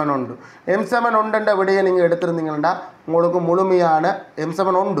m சமன் 1. m சமன் 1 என்ற விடையை நீங்கள் எடுத்திருந்தீங்கன்னா உங்களுக்கு முழுமையான m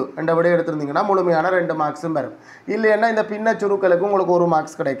சமன் 1 என்ற விடையை எடுத்திருந்தீங்கன்னா முழுமையான 2 மார்க்ஸும் வரும். இல்லைன்னா இந்த பின்ன சுருக்களுக்கு உங்களுக்கு 1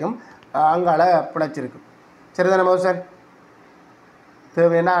 மார்க்ஸ் கிடைக்கும். அங்கால பிழைச்சிருக்கு. சரிதானே சார்?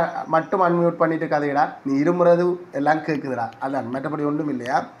 தேவைன்னா மட்டும் அன்மியூட் பண்ணிவிட்டு கதையிடா, நீ இருமுறது எல்லாம் கேட்குதுடா, அதான் மற்றபடி ஒன்றும்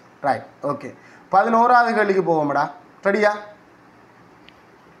இல்லையா? ரைட். ஓகே. 11வது கேள்விக்கு போவோம்டா. ரெடியா?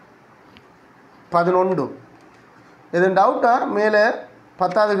 11. இது டவுட்டா? மேலே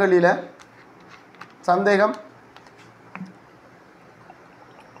 10வது கேள்வியில் சந்தேகம்?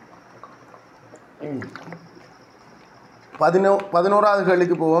 11வது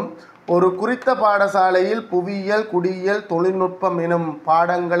கேள்விக்கு போவோம். ஒரு குறித்த பாடசாலையில் புவியியல், குடியியல், தொழில்நுட்பம் எனும்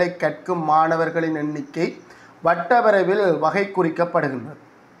பாடங்களை கற்கும் மாணவர்களின் எண்ணிக்கை வட்டவரைவில் வகை குறிக்கப்படுகின்றது.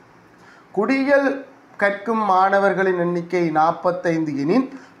 குடியியல் கற்கும் மாணவர்களின் எண்ணிக்கை 45 எனின்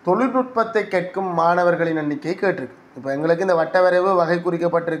தொழில்நுட்பத்தை கற்கும் மாணவர்களின் எண்ணிக்கை கேட்டிருக்கு. இப்போ எங்களுக்கு இந்த வட்டவரைவு வகை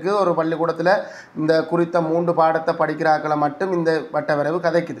குறிக்கப்பட்டிருக்கு. ஒரு பள்ளிக்கூடத்தில் இந்த குறித்த 3 பாடத்தை படிக்கிறாக்களை மட்டும் இந்த வட்டவரைவு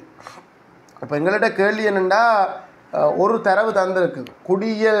கதைக்குது. இப்போ எங்கள்கிட்ட கேள்வி என்னென்னா, ஒரு தரவு தந்திருக்கு.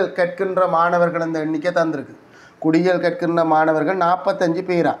 குடியியல் கற்கின்ற மாணவர்கள் இந்த எண்ணிக்கை தந்திருக்கு. குடியியல் கற்கின்ற மாணவர்கள் 45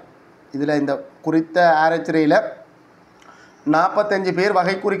 பேரா. இதில் இந்த குறித்த ஆராய்ச்சியில் 45 பேர்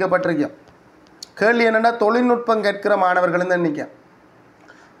வகை குறிக்கப்பட்டிருக்கோம். கேள்வி என்னென்னா, தொழில்நுட்பம் கற்கிற மாணவர்கள் இந்த எண்ணிக்கை.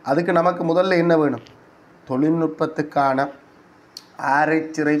 அதுக்கு நமக்கு முதல்ல என்ன வேணும்? தொழில்நுட்பத்துக்கான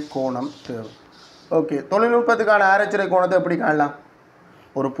ஆராய்ச்சிறை கோணம் தேவை. ஓகே. தொழில்நுட்பத்துக்கான ஆராய்ச்சிறை கோணத்தை எப்படி காணலாம்?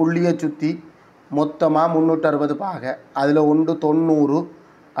 ஒரு புள்ளியை சுற்றி மொத்தமாக 360 பாக, அதில் 1 90,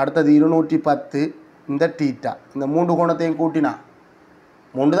 அடுத்தது 210, இந்த டீட்டா, இந்த 3 கோணத்தையும் கூட்டினா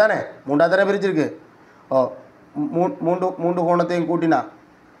 3 தானே, 3 தானே பிரிச்சிருக்கு. 3 கோணத்தையும் கூட்டினா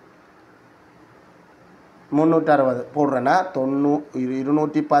 360 போடுறேன்னா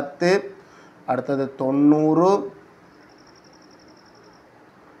 210 அடுத்தது 90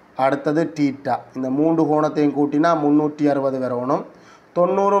 அடுத்தது டீட்டா இந்த 3 கோணத்தையும் கூட்டினா 360 வரணும்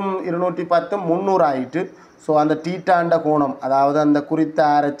 90 210 300 ஆயிட்டு ஸோ அந்த டீட்டாண்ட கோணம் அதாவது அந்த குறித்த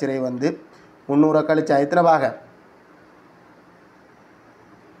ஆரச்சிறை வந்து 300 கழிச்சா எத்தனை பாக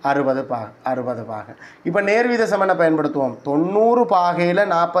 60 பாக இப்போ நேர்வீத சமனை பயன்படுத்துவோம் 90 பாகையில்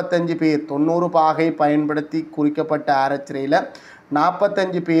 45 பேர் 90 பாகை பயன்படுத்தி குறிக்கப்பட்ட ஆரச்சிறையில்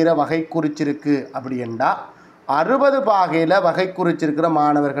 45 பேரை வகை குறிச்சிருக்கு அப்படி என்றால் 60 பாகையில் வகை குறிச்சிருக்கிற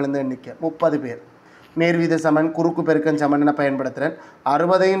மாணவர்கள் எண்ணிக்கை 30 பேர் நேர்வீத சமன் குறுக்கு பெருக்கன் சமன் நான் பயன்படுத்துகிறேன்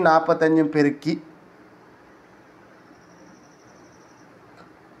 60ஐயும் 45 பெருக்கி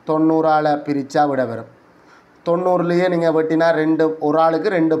 90ஆல் பிரித்தா விட வரும் 90லேயே நீங்கள் வெட்டினா ஒரு ஆளுக்கு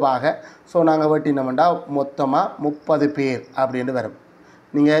 2 பாகை ஸோ நாங்கள் வெட்டினோம்டா மொத்தமாக 30 பேர் அப்படின்னு வரும்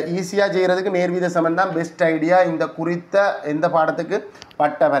நீங்கள் ஈஸியாக செய்கிறதுக்கு நேர்வீத சமன் தான் பெஸ்ட் ஐடியா இந்த குறித்த எந்த பாடத்துக்கு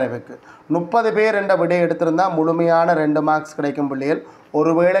வட்ட வரைவுக்கு 30 பேர் என்ற விடை எடுத்திருந்தால் முழுமையான 2 மார்க்ஸ் கிடைக்கும் பிள்ளைகள்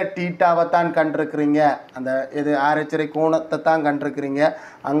ஒருவேளை டீட்டாவை தான் கண்டிருக்கிறீங்க அந்த இது ஆரச்சரை கோணத்தை தான் கண்டிருக்கிறீங்க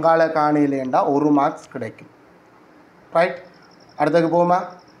அங்கால காணிலேண்டா 1 மார்க்ஸ் கிடைக்கும் ரைட் அடுத்ததுக்கு போமா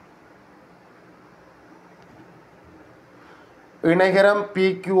இணைகரம்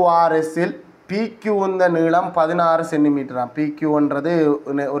PQRSல் PQ இந்த நீளம் 16 சென்டிமீட்டராம் PQன்றது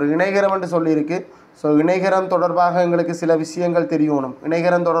ஒரு இணைகரம் என்று சொல்லியிருக்கு ஸோ இணைகரம் தொடர்பாக எங்களுக்கு சில விஷயங்கள் தெரியணும்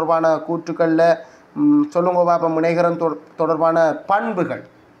இணைகரம் தொடர்பான கூற்றுக்களில் சொல்லுங்க பாப்போம் இணைகரம் தொடர்பான பண்புகள்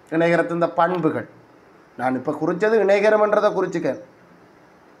இணைகரத்தின் பண்புகள் நான் இப்போ குறித்தது இணைகரம்ன்றதை குறிச்சிக்க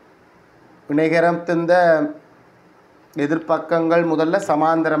இணைகரத்தின் எதிர்ப்பக்கங்கள் முதல்ல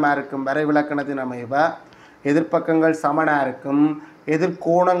சமாந்தரமாக இருக்கும் வரைவிலக்கணத்தின் அமைவா எதிர்ப்பக்கங்கள் சமனாக இருக்கும்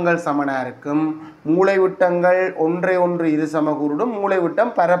எதிர்கோணங்கள் சமனாக இருக்கும் மூளைவிட்டங்கள் ஒன்றை ஒன்று இரு சமகூறுடும்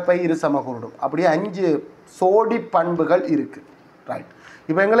மூளைவிட்டம் பரப்பை இரு சமகூறுடும் அப்படியே 5 சோடி பண்புகள் இருக்குது ரைட்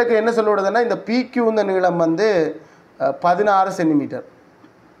இப்போ எங்களுக்கு என்ன சொல்லுவதுன்னா இந்த PQ இந்த நீளம் வந்து 16 சென்டிமீட்டர்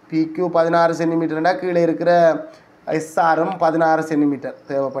PQ 16 சென்டிமீட்டர்னா கீழே இருக்கிற SRம் 16 சென்டிமீட்டர்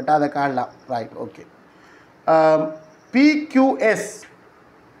தேவைப்பட்டால் அதை காணலாம் ரைட் ஓகே PQS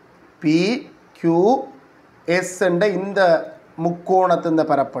என்ற இந்த முக்கோணத்தின்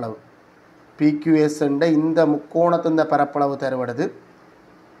பரப்பளவு PQS என்ற இந்த முக்கோணத்தின் பரப்பளவு தருவது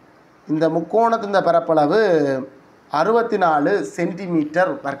இந்த முக்கோணத்தின் பரப்பளவு 64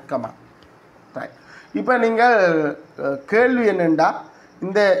 சென்டிமீட்டர் வர்க்கமாக ரைட் இப்போ நீங்கள் கேள்வி என்னென்னா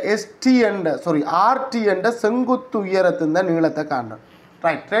இந்த RT என்ற செங்குத்து உயரத்தின் நீளத்தை காணணும்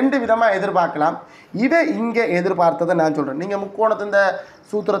ரைட் 2 விதமாக எதிர்பார்க்கலாம் இதை இங்கே எதிர்பார்த்ததை நான் சொல்கிறேன் நீங்கள் முக்கோணத்தின்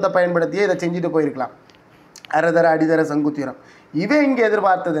சூத்திரத்தை பயன்படுத்தியே இதை செஞ்சுட்டு போயிருக்கலாம் அரைதர அடிதர செங்குத்துயரம் இவை இங்கே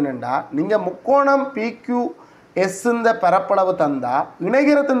எதிர்பார்த்தது என்னென்னா நீங்கள் முக்கோணம் PQS இந்த பரப்பளவு தந்தால்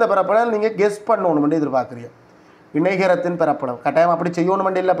இணைகரத்தின் பரப்பளவு நீங்கள் கெஸ் பண்ணணும்னு எதிர்பார்க்குறீங்க இணைகரத்தின் பரப்பளவு கட்டாயம் அப்படி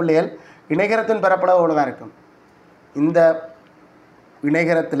செய்யணுமெண்டு இல்லை பிள்ளைகள் இணைகரத்தின் பரப்பளவு எவ்வளோவா இருக்கும் இந்த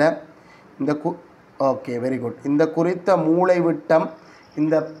இணைகரத்தில் இந்த ஓகே வெரி குட் இந்த குறித்த மூளை விட்டம்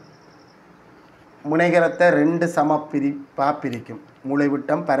இந்த முனைகரத்தை 2 சமப்பிரிப்பாக பிரிக்கும்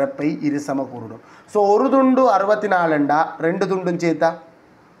மூளைவிட்டம் பரப்பை இரு சமகூறுடும் ஸோ ஒரு துண்டு 64 2 துண்டும் சேர்த்தா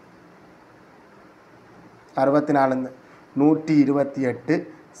 64 128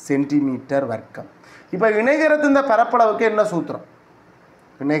 சென்டிமீட்டர் வர்க்கம் இப்போ இணைகரத்தின் பரப்பளவுக்கு என்ன சூத்திரம்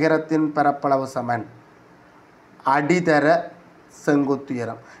இணைகரத்தின் பரப்பளவு சமன் அடிதர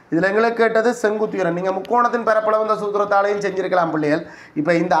செங்குத்துயரம் இதில் எங்களுக்கு கேட்டது செங்குத்துயரம் நீங்கள் முக்கோணத்தின் பரப்பளவு இந்த சூத்திரத்தாலையும் செஞ்சிருக்கலாம் பிள்ளைகள்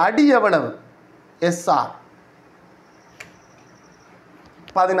இப்போ இந்த அடி எவ்வளவு SR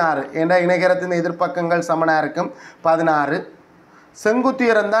 16 என்ற இணைகரத்தின் எதிர்ப்பக்கங்கள் சமனாக இருக்கும் 16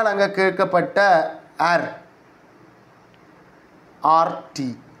 செங்குத்துயரம் தான் நாங்கள் கேட்கப்பட்ட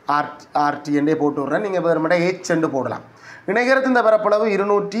RT என்றே போட்டு விட்றேன் நீங்கள் வெறுமனே H என்று போடலாம் இணைகரத்தின் பரப்பளவு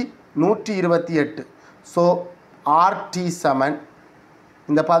 128 ஸோ RT சமன்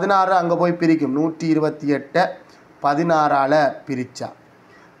இந்த 16 அங்கே போய் பிரிக்கும் 128 16ஆல் பிரித்தா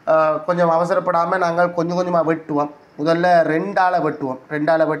கொஞ்சம் அவசரப்படாமல் நாங்கள் கொஞ்சம் கொஞ்சமாக வெட்டுவோம் முதல்ல 2ஆல் வெட்டுவோம்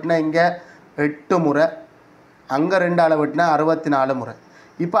 2ஆல் வெட்டினா இங்கே 8 முறை அங்கே 2ஆல் வெட்டினா 64 முறை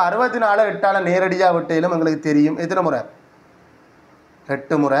இப்போ 64 8ஆல் நேரடியாக வெட்டையிலும் எங்களுக்கு தெரியும் எத்தனை முறை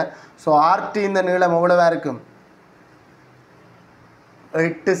 8 முறை ஸோ RT இந்த நீளம் எவ்வளவா இருக்கும்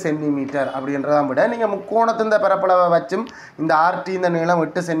 8 சென்டிமீட்டர் அப்படின்றதான் விட நீங்கள் முக்கோணத்தின் பரப்பளவை வச்சும் இந்த RT இந்த நீளம்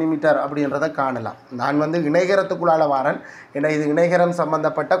 8 சென்டிமீட்டர் அப்படின்றத காணலாம் நான் வந்து இணைகரத்துக்குள்ளால வாரன் ஏன்னா இது இணைகரம்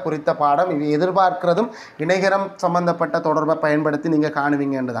சம்பந்தப்பட்ட குறித்த பாடம் இது எதிர்பார்க்கிறதும் இணைகரம் சம்பந்தப்பட்ட தொடர்பை பயன்படுத்தி நீங்கள்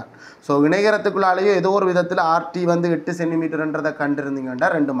காணுவீங்கன்னு தான் ஸோ இணைகரத்துக்குள்ளாலேயே ஏதோ ஒரு விதத்தில் RT வந்து 8 சென்டிமீட்டர்ன்றதை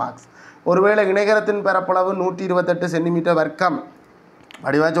கண்டிருந்தீங்கன்னா 2 மார்க்ஸ் ஒருவேளை இணைகரத்தின் பரப்பளவு 128 சென்டிமீட்டர் வர்க்கம்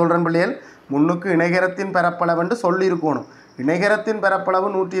வடிவாக சொல்கிறேன் பிள்ளைகள் முன்னுக்கு இணைகரத்தின் பரப்பளவு என்று சொல்லியிருக்கணும். இணைகரத்தின் பரப்பளவு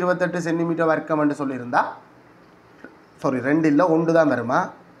 128 சென்டிமீட்டர் வர்க்கம் என்று சொல்லியிருந்தா சாரி 2 இல்லை 1 தான் வருமா,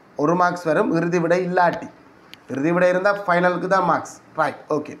 1 மார்க்ஸ் வரும். இறுதி விடை இல்லாட்டி, இறுதி விடை இருந்தால் ஃபைனலுக்கு தான் மார்க்ஸ். Right,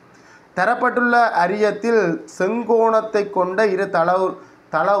 okay. தரப்பட்டுள்ள அரியத்தில் செங்கோணத்தை கொண்ட இரு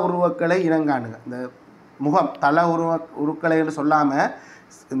தள உருவக்களை இனங்காணுங்க. இந்த முகம் தள உருக்களை என்று சொல்லாமல்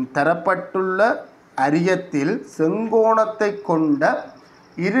தரப்பட்டுள்ள அரியத்தில் செங்கோணத்தை கொண்ட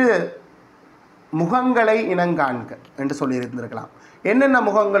இரு முகங்களை இனங்காண்க என்று சொல்லியிருந்திருக்கலாம். என்னென்ன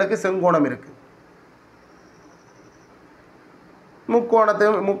முகங்களுக்கு செங்கோணம் இருக்குது?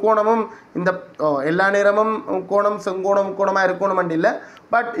 முக்கோணமும் இந்த எல்லா நேரமும் முக்கோணமாக இருக்கணும் இல்லை,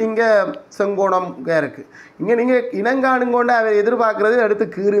 பட் இங்கே செங்கோணம் இருக்குது. இங்கே நீங்கள் இனங்காணுங்கொண்டு அதை எதிர்பார்க்குறது எடுத்து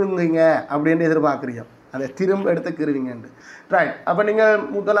கீறுவீங்க அப்படின்னு எதிர்பார்க்குறீங்க, அதை திரும்ப எடுத்து கீறுவீங்கன்ட்டு. ரைட், அப்போ நீங்கள்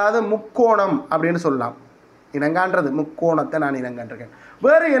முதலாவது முக்கோணம் அப்படின்னு சொல்லலாம். இனங்கான்றது முக்கோணத்தை நான் இனங்காண்டிருக்கேன்.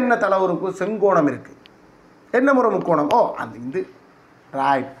 வேறு என்ன தளவுருக்கு செங்கோணம் இருக்குது? என்ன முறை முக்கோணம்? அந்த இது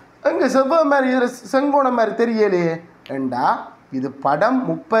ரைட். அங்கே செவ்வாய் மாதிரி இதில் செங்கோணம் மாதிரி தெரியலையே ஏண்டா, இது படம்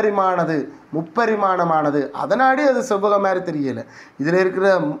முப்பரிமாணமானது, அதனாடி அது செவ்வகம் மாதிரி தெரியலை. இதில் இருக்கிற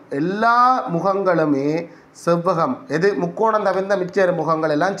எல்லா முகங்களுமே செவ்வகம். எது முக்கோணம் தவிர்ந்த மிச்ச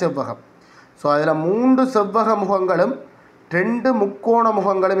முகங்கள் எல்லாம் செவ்வகம். ஸோ அதில் 3 செவ்வக முகங்களும் 2 முக்கோண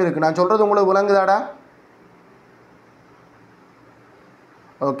முகங்களும் இருக்குது. நான் சொல்கிறது உங்களுக்கு விளங்குதாடா?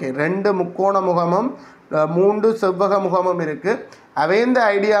 ஓகே, 2 முக்கோண முகமும் 3 செவ்வக முகமும் இருக்குது. அவைந்த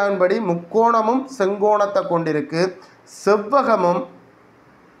ஐடியாவின்படி முக்கோணமும் செங்கோணத்தை கொண்டிருக்கு, செவ்வகமும்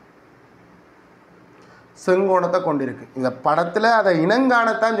செங்கோணத்தை கொண்டிருக்கு. இந்த படத்தில் அதை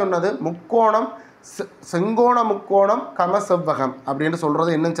இனங்காணத்தான் சொன்னது. முக்கோணம் செங்கோண முக்கோணம் செவ்வகம் அப்படின்னு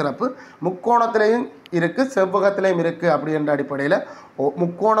சொல்கிறது இன்னும் சிறப்பு. முக்கோணத்திலையும் இருக்குது செவ்வகத்திலையும் இருக்குது அப்படின்ற அடிப்படையில்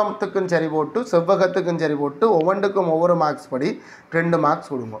முக்கோணத்துக்கும் சரி போட்டு செவ்வகத்துக்கும் சரி போட்டு ஒவ்வொன்றுக்கும் ஒவ்வொரு மார்க்ஸ் படி 2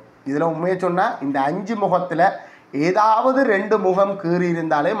 மார்க்ஸ் கொடுங்க. இதில் உண்மையை சொன்னால் இந்த 5 முகத்தில் ஏதாவது 2 முகம் கீறி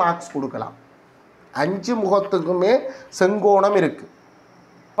இருந்தாலே மார்க்ஸ் கொடுக்கலாம். 5 முகத்துக்குமே செங்கோணம் இருக்குது.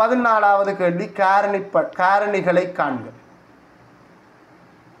 14வது கேள்வி, காரணிகளை காண்க.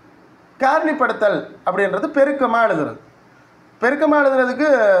 காரணிப்படுத்தல் அப்படின்றது பெருக்கமாக எழுதுறது. பெருக்கமாக எழுதுறதுக்கு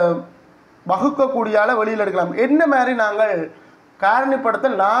வகுக்கக்கூடியால் வெளியில் எடுக்கலாம். என்ன மாதிரி நாங்கள்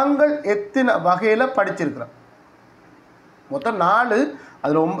காரணிப்படுத்தல் நாங்கள் எத்தனை வகையில் படிச்சிருக்கிறோம்? மொத்தம் 4.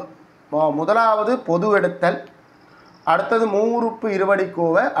 அதில் முதலாவது பொது எடுத்தல், அடுத்தது மூறுப்பு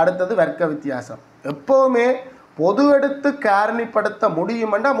இருவடிக்கோவை, அடுத்தது வர்க்க வித்தியாசம். எப்போவுமே பொது எடுத்து காரணிப்படுத்த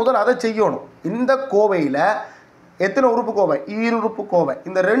முடியுமெண்டா முதல் அதை செய்யணும். இந்த கோவையில் எத்தனை உறுப்பு கோவை? ஈருறுப்பு கோவை.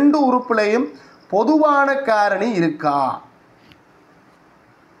 இந்த 2 உறுப்புலையும் பொதுவான காரணி இருக்கா?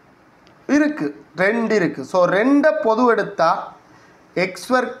 இருக்கு, 2 இருக்கு. ஸோ 2 பொது எடுத்தா x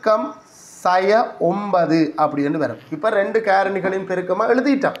வர்க்கம் சய 9 அப்படின்னு வரும். இப்போ 2 காரணிகளின் பெருக்கமாக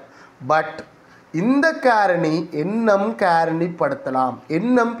எழுதிட்டோம். பட் இந்த காரணி எண்ணம் காரணிப்படுத்தலாம்,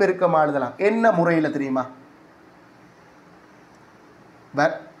 எண்ணம் பெருக்கமாக எழுதலாம். என்ன முறையில் தெரியுமா?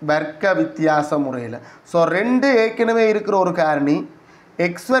 வர்க்க வித்தியாச முறையில். ஸோ 2 ஏற்கனவே இருக்கிற ஒரு காரணி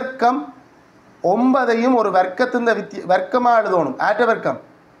எக்ஸ் வர்க்கம் 9ஐயும் ஒரு வர்க்கத்தின் வர்க்கமாக எழுதணும். ஆட்ட வர்க்கம்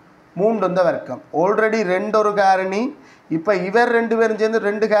 3 வர்க்கம். ஆல்ரெடி 2 ஒரு காரணி. இப்போ இவர் 2 பேரும் சேர்ந்து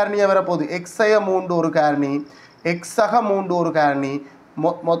 2 காரணியாக வரப்போகுது. எக்ஸைய 3 ஒரு காரணி, எக்ஸாக 3 ஒரு காரணி.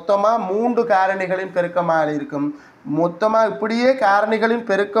 மொத்தமாக 3 காரணிகளின் பெருக்கமாக இருக்கும். மொத்தமாக இப்படியே காரணிகளின்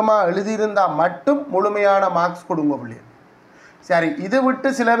பெருக்கமாக எழுதியிருந்தால் மட்டும் முழுமையான மார்க்ஸ் கொடுங்க பிள்ளைய. சரி, இதை விட்டு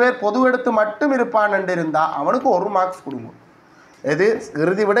சில பேர் பொது எடுத்து மட்டும் இருப்பான்னு இருந்தால் அவனுக்கு 1 மார்க்ஸ் கொடுங்க. எது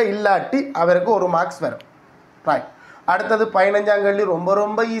இறுதி விட இல்லாட்டி அவருக்கு 1 மார்க்ஸ் வரும். ரைட். அடுத்தது 15ஆம் கேள்வி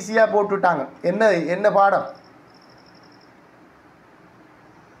ரொம்ப ஈஸியாக போட்டுட்டாங்க. என்ன பாடம்?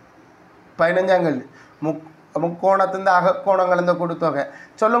 15ஆம் கேள்வி முக்கோணத்தின் அகக்கோணங்கள் இந்த கொடுத்தோங்க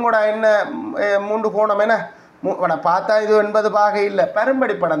சொல்லுங்கூடா. என்ன 3 கோணம் என்ன பார்த்தா இது 9 பாகை இல்லை,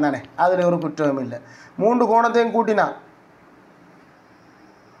 பெரும்படி படம் தானே, அதில் ஒரு குற்றமும் இல்லை. 3 கோணத்தையும் கூட்டினா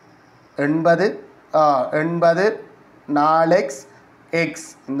 80 4x x.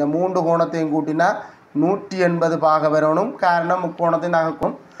 இந்த 3 கோணத்தையும் கூட்டினா 180 பாக வரணும். காரணம் முக்கோணத்தின்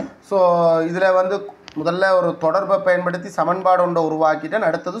அகக்கும். ஸோ இதில் முதல்ல ஒரு தொடர்பை பயன்படுத்தி சமன்பாடு ஒன்றை உருவாக்கிட்டேன்.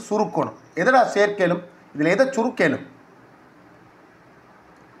 அடுத்தது சுருக்கணும். எதடா சேர்க்கலும்? இதில் எதை சுருக்கலும்?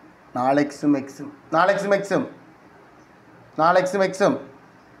 4xம் எக்ஸும்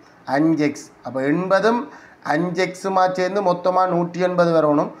 5x. அப்போ 80ம் 5xமா சேர்ந்து மொத்தமாக 180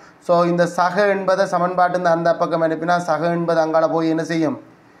 வரணும். ஸோ இந்த சக 80 சமன்பாட்டு அந்த பக்கம் அனுப்பினா சக 80 அங்கால போய் என்ன செய்யும்?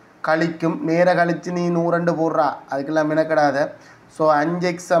 கழிக்கும். நேர கழித்து நீ 102 போடுறா, அதுக்கெல்லாம் மினக்கடாத. So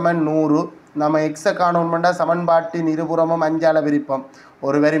 5x = 100. நம்ம எக்ஸை காணணும்னா சமன்பாட்டின் இருபுறமும் 5ஆல் பிரிப்போம்,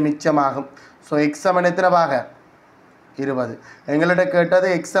 ஒரு வரி மிச்சமாகும். ஸோ x = எத்தனை பாக? 20. எங்கள்கிட்ட கேட்டது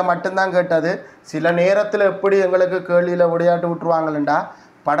எக்ஸை மட்டும்தான் கேட்டது. சில நேரத்தில் எப்படி எங்களுக்கு கேள்வியில் விளையாட்டு விட்டுருவாங்களா,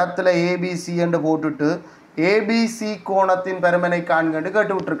 படத்தில் ஏபிசி என்று போட்டுட்டு ஏபிசி கோணத்தின் பெருமனை காண்கண்டு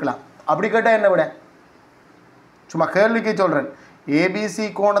கேட்டு விட்டுருக்கலாம். அப்படி கேட்டால் என்ன விட, சும்மா கேள்விக்கு சொல்கிறேன். ஏபிசி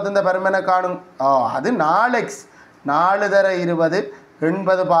கோணத்தின் பெருமனை காணும், அது 4x 4 தர 20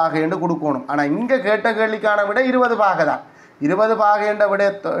 80 பாகை என்று கொடுக்கணும். ஆனால் இங்கே கேட்ட கேள்விக்கான விட 20 பாகை தான். 20 பாகை என்ற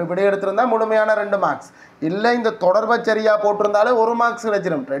விடை எடுத்திருந்தால் முழுமையான 2 மார்க்ஸ். இல்லை இந்த தொடர்பை சரியாக போட்டிருந்தாலும் 1 மார்க்ஸ்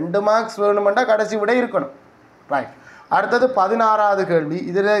கிடைச்சிடும். 2 மார்க்ஸ் வேணுமெண்டா கடைசி விட இருக்கணும். ரைட். அடுத்தது 16வது கேள்வி.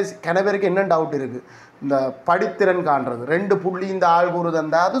 இதில் கிணவருக்கு என்ன டவுட் இருக்குது, இந்த படித்திறன் காண்றது 2 புள்ளி இந்த ஆள்கூறு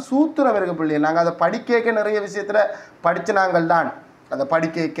தந்தால் அது சூத்திரம் இருக்க பிள்ளை. நாங்கள் அதை படிக்க நிறைய விஷயத்தில் படித்து நாங்கள் தான் அதை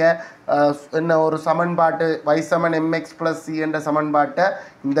படிக்க என்ன ஒரு சமன்பாட்டு y= mx + c என்ற சமன்பாட்டை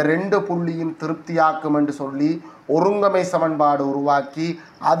இந்த 2 புள்ளியும் திருப்தியாக்கும் என்று சொல்லி ஒருங்கமை சமன்பாடு உருவாக்கி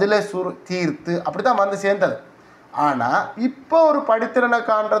அதில் தீர்த்து அப்படி தான் வந்து சேர்ந்தது. ஆனால் இப்போ ஒரு படித்திறனை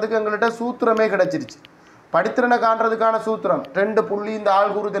காண்றதுக்கு எங்கள்கிட்ட சூத்திரமே கிடச்சிருச்சு. படித்திறனை காண்றதுக்கான சூத்திரம் 2 புள்ளி இந்த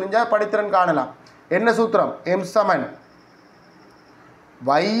ஆள்கூறு தெரிஞ்சால் படித்திறன் காணலாம். என்ன சூத்திரம், m =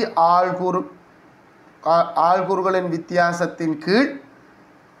 y ஆள்கூறுகளின் வித்தியாசத்தின் கீழ்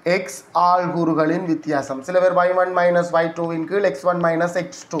x ஆள்கூறுகளின் வித்தியாசம். சில பேர் y1 - y2 கீழ் x1 -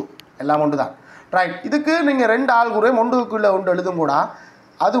 x2 எல்லாம் ஒன்று தான். ரைட். இதுக்கு நீங்கள் 2 ஆள்கூறையும் ஒன்றுக்குள்ளே ஒன்று எழுதும் கூட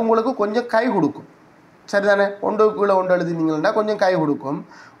அது உங்களுக்கு கொஞ்சம் கை கொடுக்கும். சரிதானே, ஒன்றுக்குள்ளே ஒன்று எழுதினீங்கன்னா கொஞ்சம் கை கொடுக்கும்.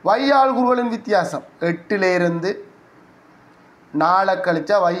 y ஆள்கூறுகளின் வித்தியாசம் 8லேருந்து 4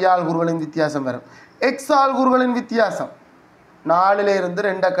 கழிச்சா y ஆள்கூறுகளின் வித்தியாசம் வரும். x ஆள்கூறுகளின் வித்தியாசம் 4லேருந்து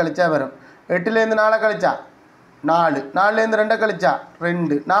 2 கழிச்சா வரும். 8லேருந்து 4 கழிச்சா 4, 4லேருந்து 2 கழிச்சா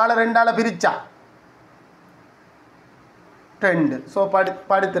 2, 4 2ஆல் பிரிச்சா 2. ஸோ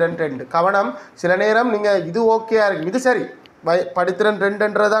படித்திறன் 2. கவனம், சில நேரம் நீங்கள் இது ஓகேயா இருக்கும், இது சரி படித்திறன்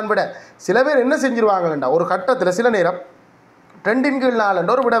 2ன்றதான் விட. சில பேர் என்ன செஞ்சிருவாங்கண்டா, ஒரு கட்டத்தில் சில நேரம்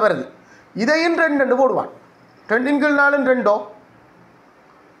 2/4 ஒரு விட வருது, இதையும் 2 போடுவான். 2/4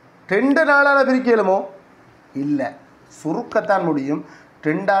 2 4ஆல் பிரிக்கலுமோ இல்லை, சுருக்கத்தான் முடியும்.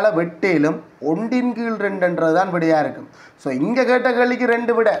 2ஆல் வெட்டேலும் 1/2 தான் விடையாக இருக்கும். ஸோ இங்கே கேட்ட கேள்விக்கு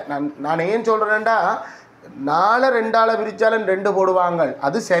 2 விட. நான் ஏன் சொல்கிறேன்டா, 4 2ஆல் பிரித்தாலும் 2 போடுவாங்க,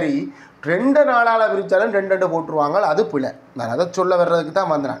 அது சரி. 2 4ஆல் பிரித்தாலும் 2 போட்டுருவாங்க, அது பிழை. நான் அதை சொல்ல வர்றதுக்கு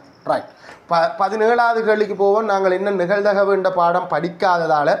தான் வந்தேன். ரைட். 17வது கேள்விக்கு போவோம். நாங்கள் இன்னும் நிகழ்தகவு என்ற பாடம்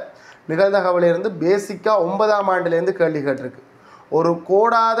படிக்காததால் நிகழ்தகவிலிருந்து பேசிக்காக 9ஆம் ஆண்டுலேருந்து கேள்வி கேட்டிருக்கு. ஒரு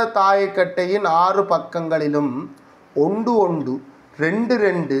கோடாத தாயக்கட்டையின் 6 பக்கங்களிலும் 1 1 2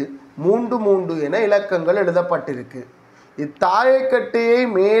 2 3 3 என இலக்கங்கள் எழுதப்பட்டிருக்கு. இத்தாயக்கட்டையை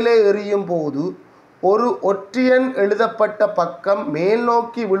மேலே எறியும் போது ஒரு ஒற்றையன் எழுதப்பட்ட பக்கம் மேல்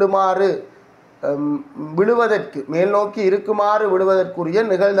நோக்கி விழுவதற்குரிய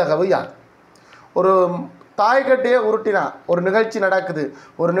நிகழ்தகவு யார்? ஒரு தாயக்கட்டையை உருட்டினா ஒரு நிகழ்ச்சி நடக்குது.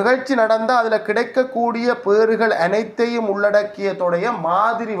 ஒரு நிகழ்ச்சி நடந்தால் அதில் கிடைக்கக்கூடிய பேறுகள் அனைத்தையும் உள்ளடக்கியதுடைய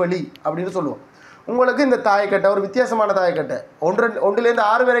மாதிரி வழி அப்படின்னு சொல்லுவோம். உங்களுக்கு இந்த தாயக்கட்டை ஒரு வித்தியாசமான தாயக்கட்டை 1லேருந்து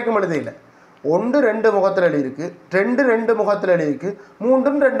 6 வரைக்கும் எழுதியில்லை. 1 2 முகத்தில் எழுதியிருக்கு, 2 2 முகத்தில் எழுதியிருக்கு,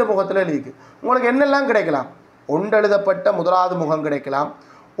 3 2 முகத்தில் எழுதியிருக்கு. உங்களுக்கு என்னெல்லாம் கிடைக்கலாம்? 1 எழுதப்பட்ட முதலாவது முகம் கிடைக்கலாம்,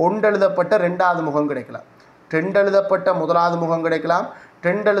 1 எழுதப்பட்ட 2வது முகம் கிடைக்கலாம், 2 எழுதப்பட்ட முதலாவது முகம் கிடைக்கலாம்,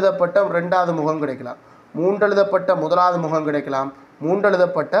 2 எழுதப்பட்ட 2வது முகம் கிடைக்கலாம், 3 எழுதப்பட்ட முதலாவது முகம் கிடைக்கலாம், 3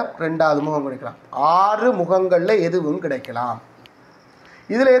 எழுதப்பட்ட 2வது முகம் கிடைக்கலாம். 6 முகங்களில் எதுவும் கிடைக்கலாம்.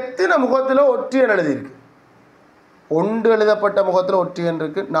 இதில் எத்தனை முகத்தில் ஒற்றையன் எழுதியிருக்கு? 1 எழுதப்பட்ட முகத்தில் ஒற்றையன்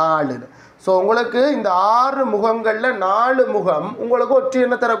இருக்குது, 4. ஸோ உங்களுக்கு இந்த 6 முகங்களில் 4 முகம் உங்களுக்கு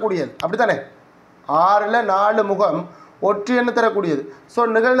ஒற்றையனை தரக்கூடியது, அப்படி தானே? 6ல் 4 முகம் ஒற்றையனை தரக்கூடியது. ஸோ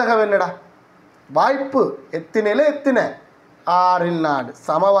நிகழ்தகவு என்னடா? வாய்ப்பு எத்தனையில் எத்தனை? 6ல் 4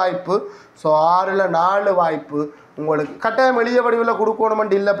 சம வாய்ப்பு. ஸோ 6ல் 4 வாய்ப்பு உங்களுக்கு. கட்டாயம் எளிய வடிவில்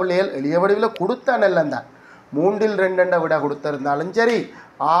கொடுக்கணுமெண்டு இல்லை பிள்ளைகள், எளிய வடிவில் கொடுத்தா நல்லந்தான். 3ல் 2 விட கொடுத்துருந்தாலும் சரி,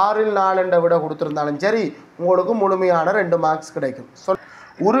 6ல் 4 விட கொடுத்துருந்தாலும் சரி, உங்களுக்கு முழுமையான 2 மார்க்ஸ் கிடைக்கும்.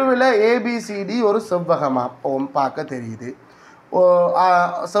 உருவில் ஏபிசிடி ஒரு செவ்வகமாக பார்க்க தெரியுது,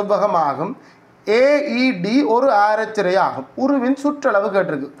 செவ்வகமாகும். ஏஇடி ஒரு ஆரச்சரை ஆகும். உருவின் சுற்றளவு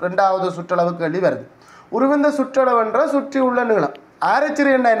கேட்டிருக்கு, 2வது சுற்றளவு கேள்வி வருது. உருவின் சுற்றளவுன்ற சுற்றி உள்ள நீளம்.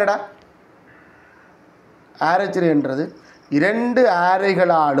 ஆரச்சரை என்னடா? ஆரச்சரை என்றது 2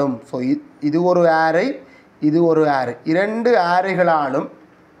 ஆரைகளாலும், ஸோ இது ஒரு ஆரை, இது ஒரு ஆரை, 2 ஆரைகளாலும்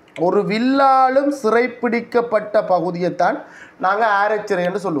ஒரு வில்லாலும் சிறைப்பிடிக்கப்பட்ட பகுதியைத்தான் நாங்கள் ஆரைச்சிறை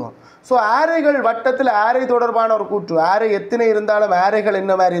என்று சொல்லுவோம். ஸோ ஆரைகள் வட்டத்தில் ஆரை தொடர்பான ஒரு கூற்று. ஆரை எத்தனை இருந்தாலும் ஆரைகள்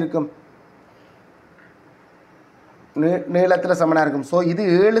என்ன மாதிரி இருக்கும்? நீளத்தில் சமனாக இருக்கும். ஸோ இது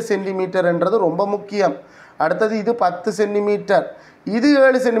 7 சென்டிமீட்டர் என்றது ரொம்ப முக்கியம். அடுத்தது இது 10 சென்டிமீட்டர், இது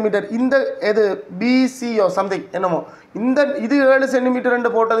 7 சென்டிமீட்டர். இந்த எது பிசிஓ சம்திங் என்னமோ இந்த இது 7 சென்டிமீட்டர்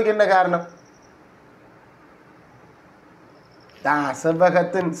என்று போட்டதுக்கு என்ன காரணம்?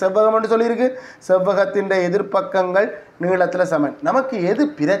 செவ்வகம் என்று சொல்லியிருக்கு. செவ்வகத்தின் எதிர்பக்கங்கள் நீளத்தில் சமன். நமக்கு எது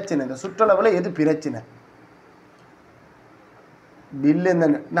பிரச்சனை? இந்த சுற்றளவில் எது பிரச்சனை? வில்லின்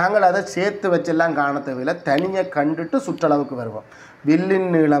நாங்கள் அதை சேர்த்து வச்செல்லாம் காண தேவையில்லை, தனியை கண்டுட்டு சுற்றளவுக்கு வருவோம். வில்லின்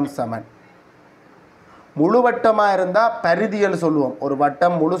நீளம் சமன். முழு வட்டமாக இருந்தால் பரிதின்னு சொல்லுவோம். ஒரு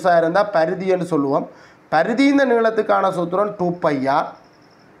வட்டம் முழுசாக இருந்தால் பரிதின்னு சொல்லுவோம். பரிதி இந்த நீளத்துக்கான சூத்திரம் 2πr.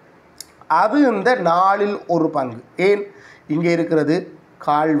 அது இந்த 4இல் 1 பங்கு. ஏன் இங்கே இருக்கிறது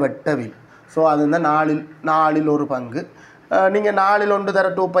கால்வட்ட வில். ஸோ அது இந்த 4இல் 1 பங்கு. நீங்கள் 4இல் 1 தர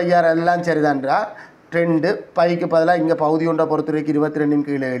 2πr எல்லாம் சரிதான்றா. 2 பைக்கு பதிலாக இங்கே பகுதி ஒன்றை பொறுத்த வரைக்கும் 22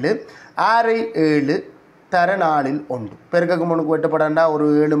 கீழே 7 6 7 தர 4இல் 1 பெருக்கக்கு முன்னுக்கு வெட்டப்படண்டா ஒரு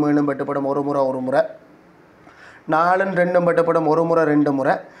 7 மேலும் வெட்டப்படும் ஒரு முறை 4 2 வெட்டப்படும் ஒரு முறை 2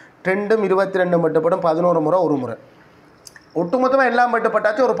 முறை 2 22 வெட்டப்படும் 11 முறை ஒரு முறை. ஒட்டுமொத்தமாக எல்லாம்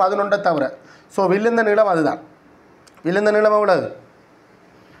வெட்டப்பட்டாச்சு ஒரு 11 தவிர. ஸோ வில்லுந்த நீளம் அதுதான். வில்லுந்த நீளம் எவ்வளவு?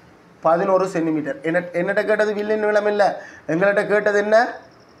 11 சென்டிமீட்டர். என்னட்ட கேட்டது வில்லின் நீளம் இல்லை, எங்கள்கிட்ட கேட்டது என்ன?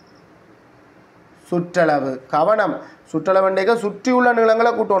 சுற்றளவு. கவனம், சுற்றளவுண்டேக்க சுற்றியுள்ள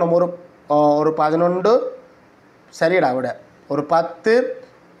நீளங்களை கூட்டணும். ஒரு 11 சரிடா விட ஒரு 10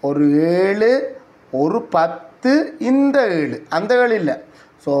 ஒரு 7 ஒரு 10 இந்த 7 அந்த 7 இல்லை.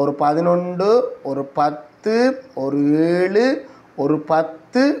 ஸோ ஒரு 11 ஒரு 10 ஒரு 7 ஒரு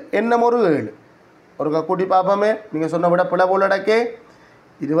 10 என்னமோ ஒரு 7 ஒரு கூட்டி பார்ப்போமே. நீங்கள் சொன்ன விட பிளவு உள்ளடக்கே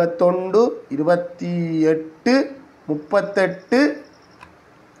 21 28 38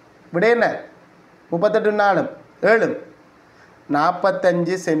 விட என்ன 38 4 7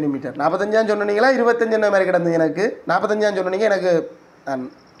 45 சென்டிமீட்டர். 45 சொன்னீங்களா 25 என்ன மாதிரி கிடந்தது? எனக்கு 45 சொன்னீங்க. எனக்கு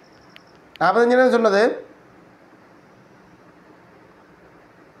 45 சொன்னது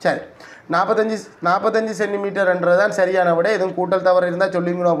சரி. 45 சென்டிமீட்டர்ன்றது தான் சரியான விட. எதுவும் கூட்டல் தவறு இருந்தால்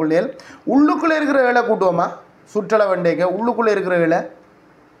சொல்லிங்கணும் பிள்ளைகள். உள்ளுக்குள்ளே இருக்கிற வேலை கூட்டுவோமா? சுற்றளவுண்டேக்க உள்ளுக்குள்ளே இருக்கிற வேலை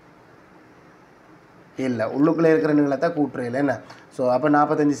இல்லை, உள்ளுக்குள்ளே இருக்கிற நீளத்தை கூட்டுறையில் என்ன. ஸோ அப்போ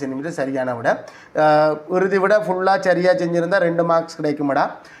 45 சென்டிமீட்டர் சரியான விட. இறுதி விட ஃபுல்லாக சரியாக செஞ்சுருந்தால் 2 மார்க்ஸ் கிடைக்குமாடா.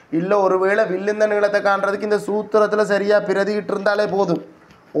 இல்லை ஒருவேளை வில்லுந்த நீளத்தை காண்றதுக்கு இந்த சூத்திரத்தில் சரியாக பிரதிக்கிட்டு இருந்தாலே போதும்,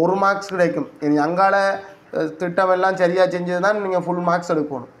 1 மார்க்ஸ் கிடைக்கும். இனி அங்கால திட்டம் எல்லாம் சரியாக செஞ்சது தான் நீங்கள் ஃபுல் மார்க்ஸ்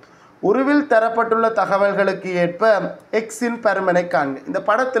எடுக்கணும். உருவில் தரப்பட்டுள்ள தகவல்களுக்கு ஏற்ப எக்ஸின் பருமனை காண்க. இந்த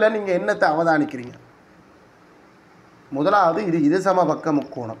படத்தில் நீங்கள் என்னத்தை அவதானிக்கிறீங்க? முதலாவது இது இருசம பக்க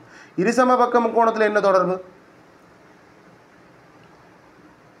முக்கோணம். இருசம பக்க முக்கோணத்தில் என்ன தொடர்பு?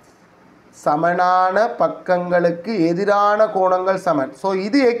 சமனான பக்கங்களுக்கு எதிரான கோணங்கள் சமன். ஸோ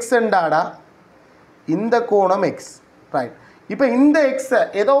இது எக்ஸ் என்றாடா, இந்த கோணம் எக்ஸ், ரைட். இப்போ இந்த எக்ஸை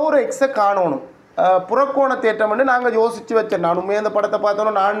ஏதோ ஒரு எக்ஸை காணணும். புறக்கோண தேட்டம் என்று நாங்கள் யோசித்து வச்சேன். நான் உண்மையாக இந்த படத்தை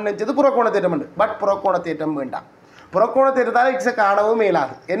பார்த்தோன்னா நான் நினைச்சது புறக்கோண தேட்டம் என்று. பட் புறக்கோண தேட்டம் வேண்டாம். புறக்கோண தேட்டத்தால் எக்ஸை காணவும்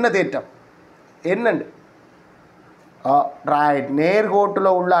மேலாது. என்ன தேட்டம் என்னண்டு? ரைட், நேர்கோட்டில்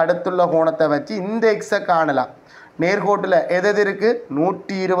உள்ள அடுத்துள்ள கோணத்தை வச்சு இந்த எக்ஸை காணலாம். நேர்கோட்டில் எது இருக்குது?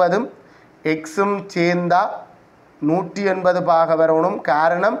 120 எக்ஸும் சேர்ந்தா 180 பாக வரணும்.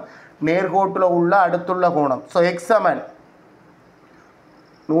 காரணம் நேர்கோட்டில் உள்ள அடுத்துள்ள கோணம். ஸோ எக்ஸ் சமன்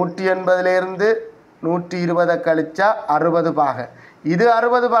 180லேருந்து 120 கழிச்சா 60 பாக. இது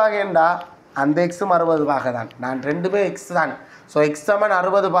 60 பாகேண்டா அந்த எக்ஸும் 60 பாகை தான். நான் ரெண்டுமே எக்ஸ் தான். ஸோ எக்ஸ் சமன்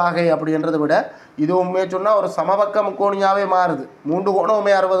 60 பாகை அப்படின்றத விட இது உண்மையை சொன்னால் ஒரு சமபக்க முக்கோணியாகவே மாறுது. 3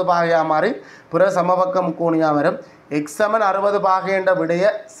 கோணமே 60 பாகையாக மாறி பிற சமபக்க முக்கோணியாக வரும். எக்ஸ் சமன் 60 பாகை என்ற விடைய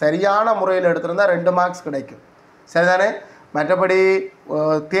சரியான முறையில் எடுத்திருந்தால் 2 மார்க்ஸ் கிடைக்கும். சரிதானே? மற்றபடி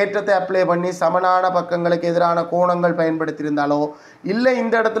தேற்றத்தை அப்ளை பண்ணி சமனான பக்கங்களுக்கு எதிரான கோணங்கள் பயன்படுத்தியிருந்தாலோ இல்லை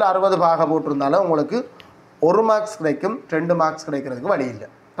இந்த இடத்துல 60 பாகை போட்டிருந்தாலோ உங்களுக்கு 1 மார்க்ஸ் கிடைக்கும், 2 மார்க்ஸ் கிடைக்கிறதுக்கு வழி இல்லை.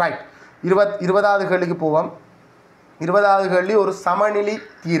 ரைட், 20வது கேள்விக்கு போவோம். 20வது கேள்வி ஒரு சமநிலை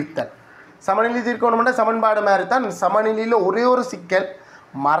தீர்த்தல். சமநிலை தீர்க்கணும்னா சமன்பாடு மாதிரி தான். சமநிலையில் ஒரே ஒரு சிக்கல்,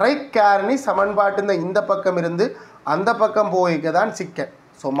 மறைக்காரணி சமன்பாட்டு இந்த பக்கம் இருந்து அந்த பக்கம் போய்க்க தான் சிக்கல்.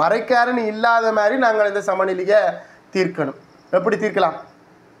 ஸோ மறைக்காரணி இல்லாத மாதிரி நாங்கள் இந்த சமநிலையை தீர்க்கணும். எப்படி தீர்க்கலாம்?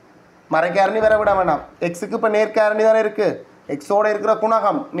 மறைக்காரணி வர விட வேண்டாம். எக்ஸுக்கு இப்போ நேர்காரணி தானே இருக்குது, எக்ஸோட இருக்கிற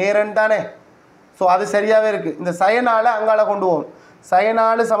குணகம் நேரன் தானே. ஸோ அது சரியாகவே இருக்குது. இந்த சயனால அங்கால கொண்டு போவோம்.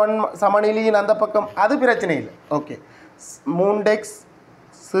 சயனாலு சமநிலையின் அந்த பக்கம் அது பிரச்சனை இல்லை. ஓகே, 3x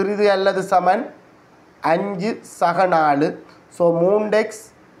சிறிது அல்லது சமன் 5 சக 4. ஸோ 3x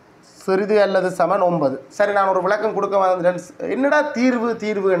சிறிது அல்லது சமன் 9. சரி, நான் ஒரு விளக்கம் கொடுக்க வந்துட்டேன். என்னடா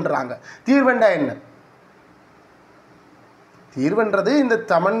தீர்வுன்றாங்க. தீர்வுண்டா என்ன? தீர்வுன்றது இந்த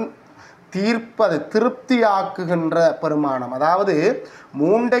சமன் தீர்ப்பது திருப்தி ஆக்குகின்ற பெருமானம். அதாவது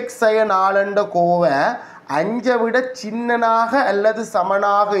 3x 4 கோவை 5 விட சின்னனாக அல்லது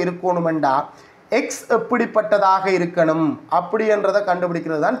சமனாக இருக்கணுமெண்டா எக்ஸ் எப்படிப்பட்டதாக இருக்கணும் அப்படின்றதை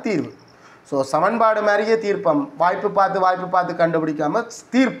கண்டுபிடிக்கிறது தான் தீர்வு. ஸோ சமன்பாடு மாதிரியே தீர்ப்பம், வாய்ப்பு பார்த்து கண்டுபிடிக்காமல்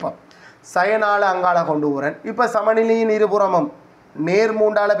தீர்ப்பம். சயனால அங்கால கொண்டு போகிறேன். இப்போ சமநிலையின் இருபுறமும் நேர்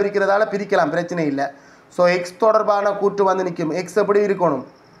மூண்டால் பிரிக்கிறதால பிரிக்கலாம், பிரச்சனை இல்லை. ஸோ எக்ஸ் தொடர்பான கூற்று வந்து நிற்கும். எக்ஸ் எப்படி இருக்கணும்?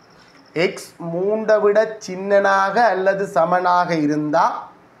 எக்ஸ் 3 விட சின்னனாக அல்லது சமனாக இருந்தால்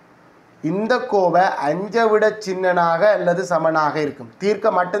இந்த கோவை 5 விட சின்னனாக அல்லது சமனாக இருக்கும்.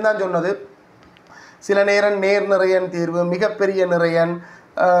 தீர்க்க மட்டும்தான் சொன்னது. சில நேரம் நேர் நிறையன் தீர்வு, மிகப்பெரிய நிறையன்,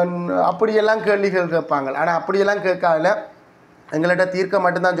 அப்படியெல்லாம் கேள்விகள் கேட்பாங்க. ஆனால் அப்படியெல்லாம் கேட்காத எங்கள்கிட்ட தீர்க்க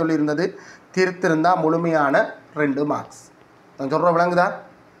மட்டும்தான் சொல்லியிருந்தது. தீர்த்திருந்தால் முழுமையான 2 மார்க்ஸ். நான் சொல்கிற விளங்குதா?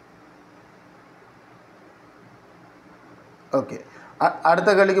 ஓகே, அடுத்த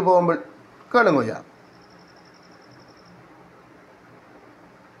கேள்விக்கு போகும்போது கேளுங்க ஐயா.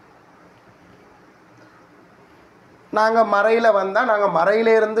 நாங்கள் மறையில் வந்தால் நாங்கள்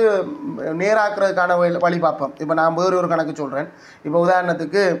மறையிலேருந்து நேராக்குறதுக்கான வழி பார்ப்போம். இப்போ நான் வேறு ஒரு கணக்கு சொல்கிறேன். இப்போ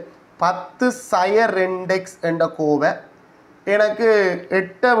உதாரணத்துக்கு 10 சயர் 2x என்ற கோவை எனக்கு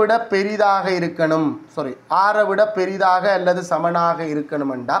 8 விட பெரிதாக இருக்கணும், 6 விட பெரிதாக அல்லது சமனாக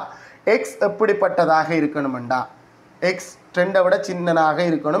இருக்கணுமெண்டா எக்ஸ் எப்படிப்பட்டதாக இருக்கணுமெண்டா எக்ஸ் 2 விட சின்னனாக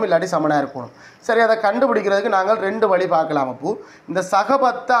இருக்கணும், இல்லாட்டி சமனாக இருக்கணும். சரி, அதை கண்டுபிடிக்கிறதுக்கு நாங்கள் 2 வழி பார்க்கலாம். அப்போ இந்த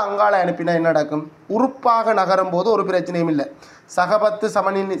சகபத்தை அங்காள அனுப்பினா என்ன நடக்கும்? உறுப்பாக நகரும் போது ஒரு பிரச்சனையும் இல்லை. சகபத்து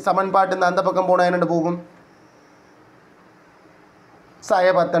சமன்பாட்டு அந்த பக்கம் போனால் என்னென்னு போகும்?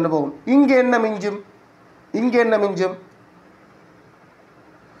 சயபத்துன்னு போகும். இங்கே என்ன மிஞ்சும்?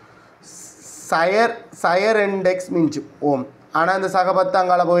 சயர் இண்டெக்ஸ் மிஞ்சும். ஓம். ஆனால் இந்த சகபத்து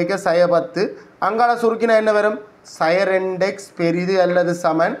அங்காள போய்க்க சயபத்து அங்காள சுருக்கினா என்ன வரும்? சயர் இண்டெக்ஸ் பெரிது அல்லது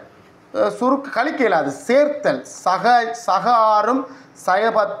சமன். சுருக்கு கழிக்கலாது, சேர்த்தல். சக 6ம்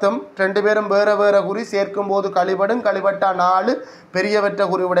சயபத்தும் 2 பேரும் வேறு வேறு குறி சேர்க்கும் போது கழிபடும். கழிபட்டா 4 பெரியவற்ற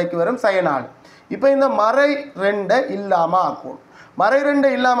குறி உடைக்கு வரும் சய 4. இப்போ இந்த மறை 2 இல்லாமல் ஆக்கும். மறை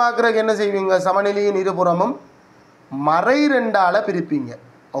 2 இல்லாமல் ஆக்குறதுக்கு என்ன செய்வீங்க? சமநிலையின் இருபுறமும் மறை 2ஆல் பிரிப்பீங்க.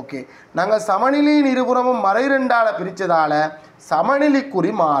 ஓகே, நாங்கள் சமநிலையின் இருபுறமும் மறை 2ஆல் பிரித்ததால்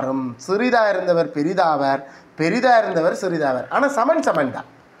சமநிலைக்குறி மாறும். சிறிதாக இருந்தவர் பெரிதாவர், பெரிதாக இருந்தவர் சிறிதாவர். ஆனால் சமன் தான்.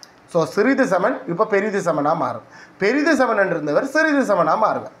 ஸோ சிறிது சமன் இப்போ பெரிது சமனாக மாறும். பெரிது சமன் இருந்தவர் சிறிது சமனாக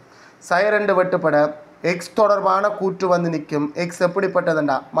மாறுவார். சய 2 வெட்டுப்பட எக்ஸ் தொடர்பான கூற்று வந்து நிற்கும். எக்ஸ்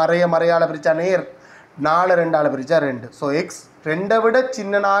எப்படிப்பட்டதுண்டா? மறையால் பிரித்தா நேர், 4 2ஆல் பிரித்தா 2. ஸோ எக்ஸ் 2 விட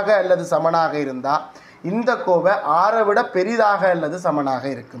சின்னனாக அல்லது சமனாக இருந்தால் இந்த கோவை 6 விட பெரிதாக அல்லது சமனாக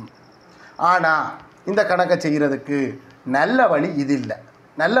இருக்கும். ஆனால் இந்த கணக்கை செய்கிறதுக்கு நல்ல வழி இது இல்லை.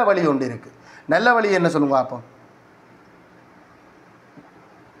 நல்ல வழி ஒன்று இருக்குது. நல்ல வழி என்ன சொல்லுங்க அப்போ?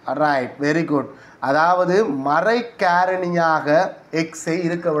 Right, very good. அதாவது மறை காரணியாக எக்ஸை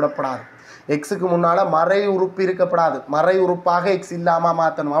இருக்க விடப்படாது. எக்ஸுக்கு முன்னால் மறை உறுப்பு இருக்கப்படாது. மறை உறுப்பாக எக்ஸ் இல்லாமல்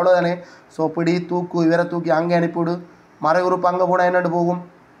மாற்றணும், அவ்வளோதானே. ஸோ பிடி தூக்கு இவரை தூக்கி அங்கே அனுப்பிவிடு. மறை உறுப்பு அங்கே போனால் என்னென்னு போகும்?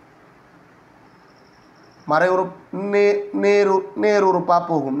 மறை உறுப்பு நேர் உறுப்பாக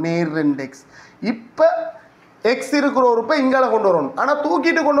போகும். நேர் 2x. இப்போ எக்ஸ் இருக்கிற உறுப்பை இங்கால கொண்டு வரணும். ஆனால்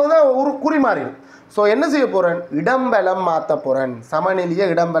தூக்கிட்டு கொண்டு வந்தால் ஒரு குறி மாறிடும். ஸோ என்ன செய்ய போகிறேன்? இடம்பலம் மாற்ற போகிறேன். சமநிலையை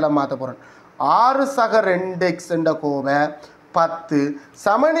இடம்பலம் மாற்ற போகிறேன். 6 சக 2x என்ற கோவை 10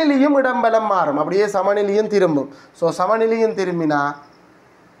 சமநிலையும் இடம்பலம் மாறும். அப்படியே சமநிலையும் திரும்பும். ஸோ சமநிலையும் திரும்பினா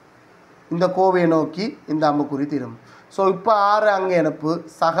இந்த கோவையை நோக்கி இந்த அம்புக்குறி திரும்பும். ஸோ இப்போ 6 அங்கே அனுப்பு,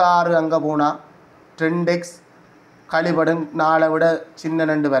 சக 6 அங்கே போனால் 2x கழிபடும் 4 விட சின்ன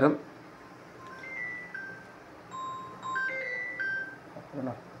 2 வரும்.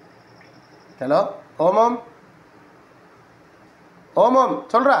 ஹலோ ஓமம்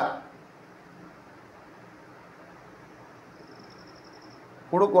சொல்கிறா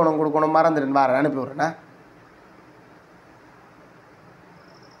கொடுக்கணும் மறந்துடுன்னு வாரேன், அனுப்பி விட்றேண்ணா.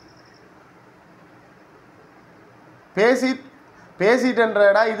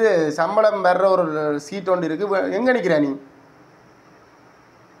 பேசிட்டேன்றடா. இது சம்பளம் வர்ற ஒரு சீட் ஒன்று இருக்குது. எங்கே நிற்கிற நீ?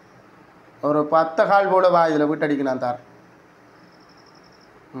 ஒரு 10 கால் போல வா, இதில் விட்டடிக்கு நான் தார்.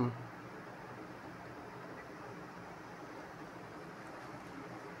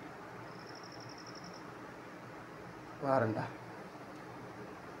 வாரண்டா.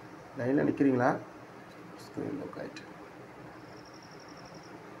 லைனில் நிற்கிறீங்களா? ஸ்க்ரீன் லாக் ஆகிட்டு.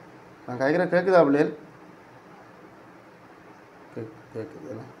 நான் கேட்குற கேட்குதா பிள்ளைகள்?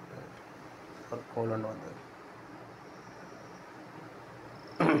 கேட்குதுண்ணா. ஒரு கோலன்னு வந்தது.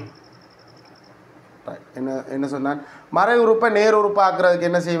 என்ன சொன்னான்? மறை உறுப்பை நேர் உறுப்பு ஆக்குறதுக்கு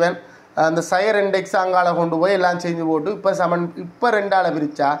என்ன செய்வேன்? அந்த சயர் இண்டெக்ஸ் அங்கால கொண்டு போய் எல்லாம் செஞ்சு போட்டு இப்போ 2ஆல்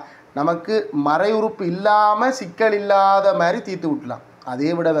பிரித்தா நமக்கு மறை உறுப்பு இல்லாமல் சிக்கல் இல்லாத மாதிரி தீர்த்து விட்டலாம். அதே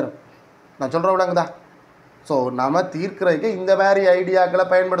விட வரும். நான் சொல்கிற விடங்குதா? ஸோ நம்ம தீர்க்கிறதுக்கு இந்த மாதிரி ஐடியாக்களை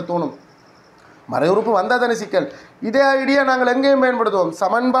பயன்படுத்தணும். மறையுறுப்பு வந்தால் தானே சிக்கல். இதே ஐடியா நாங்கள் எங்கேயும் பயன்படுத்துவோம்,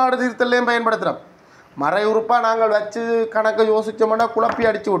 சமன்பாடு தீர்த்தலையும் பயன்படுத்துகிறோம். மறையுறுப்பாக நாங்கள் வச்சு கணக்கை யோசித்தோம்னா குழப்பி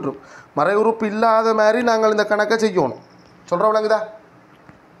அடித்து விட்டுரும். மறையுறுப்பு இல்லாத மாதிரி நாங்கள் இந்த கணக்கை செய்யணும். சொல்கிற விளங்குதா?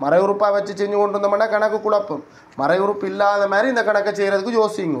 மறையுறுப்பாக வச்சு செஞ்சு கொண்டு இருந்தோம்னா கணக்கு குழப்பம். மறையுறுப்பு இல்லாத மாதிரி இந்த கணக்கை செய்கிறதுக்கு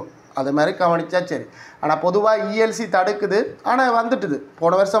யோசிங்க. அது மாதிரி கவனிச்சா சரி. ஆனால் பொதுவாக ELC தடுக்குது. ஆனால் வந்துட்டுது.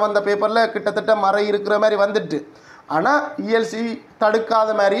 போன வருஷம் வந்த பேப்பரில் கிட்டத்தட்ட மறை இருக்கிற மாதிரி வந்துட்டு. ஆனால் ELC தடுக்காத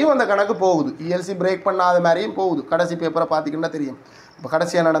மாதிரியும் அந்த கணக்கு போகுது. ELC பிரேக் பண்ணாத மாதிரியும் போகுது. கடைசி பேப்பரை பார்த்திங்கன்னா தெரியும். இப்போ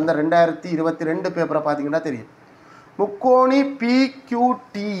கடைசியாக நடந்த 2022 பேப்பரை பார்த்திங்கன்னா தெரியும். முக்கோணி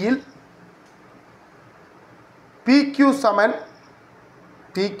PQTயில் PQ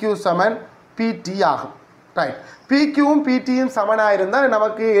சமன் PT ஆகும். ரைட். PQவும் PTயும் சமனாக இருந்தால்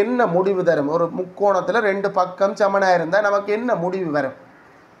நமக்கு என்ன முடிவு தரும்? ஒரு முக்கோணத்தில் 2 பக்கம் சமனாக இருந்தால் நமக்கு என்ன முடிவு வரும்?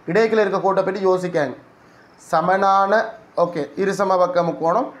 இடைக்கில் இருக்க கோட்டை பற்றி யோசிக்காங்க. சமனான ஓகே இருசம பக்க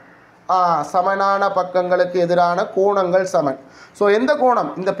முக்கோணம், சமனான பக்கங்களுக்கு எதிரான கோணங்கள் சமன். ஸோ எந்த கோணம்?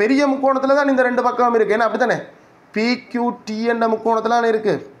 இந்த பெரிய முக்கோணத்தில் தான் இந்த 2 பக்கம் இருக்குது. ஏன்னா அப்படி தானே PQT என்ற முக்கோணத்தில் தான்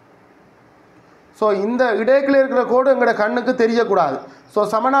இருக்குது. ஸோ இந்த இடைக்கில் இருக்கிற கோடு எங்களோட கண்ணுக்கு தெரியக்கூடாது. ஸோ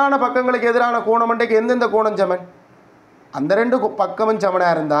சமனான பக்கங்களுக்கு எதிரான கோணம் அன்றைக்கு எந்தெந்த கோணம் சமன்? அந்த 2 பக்கமும்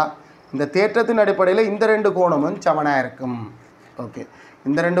சமனாக இருந்தால் இந்த தேற்றத்தின் அடிப்படையில் இந்த 2 கோணமும் சமனாக இருக்கும். ஓகே,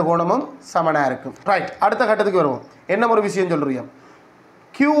 இந்த 2 கோணமும் சமனாக இருக்கும். ரைட். அடுத்த கட்டத்துக்கு வருவோம். என்ன ஒரு விஷயம் சொல்கிறீங்க?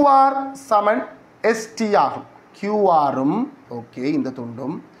 QR சமன் ST ஆகும். QRம் ஓகே இந்த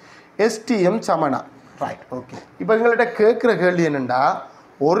துண்டும் STயும் சமனா. ரைட். ஓகே, இப்போ எங்கள்கிட்ட கேட்குற கேள்வி என்னென்னா,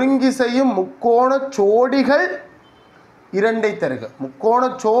 ஒருங்கிசையும் முக்கோண சோடிகள் 2 தருக. முக்கோண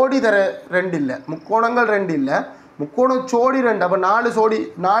சோடி தர 2 இல்லை, முக்கோணங்கள் 2 இல்லை, முக்கோண சோடி 2. அப்போ 4 சோடி,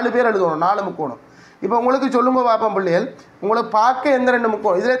 4 பேர் எழுதணும், 4 முக்கோணம். இப்போ உங்களுக்கு சொல்லுங்க பாப்போம் பிள்ளைகள், உங்களை பார்க்க எந்த 2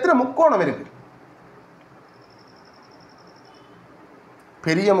 முக்கோணம்? இதில் எத்தனை முக்கோணம் இருக்குது?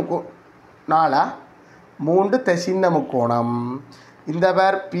 பெரிய முக்கோணம் 4, 3 சின்ன முக்கோணம். இந்த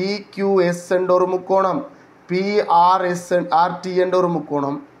பேர் PQS என்ற ஒரு முக்கோணம், PRT என்ற ஒரு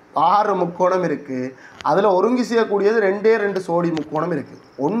முக்கோணம். 6 முக்கோணம் இருக்குது. அதில் ஒருங்கி செய்யக்கூடியது 2 சோடி முக்கோணம் இருக்குது.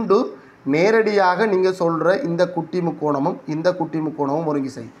 ஒன்று நேரடியாக நீங்கள் சொல்கிற இந்த குட்டி முக்கோணமும் இந்த குட்டி முக்கோணமும்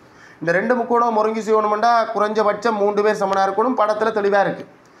ஒருங்கி செய்யும். இந்த 2 முக்கோணம் ஒருங்கி செய்யணும்னா குறைஞ்சபட்சம் 3 பேர் சமனாக இருக்கணும். படத்தில் தெளிவாக இருக்குது.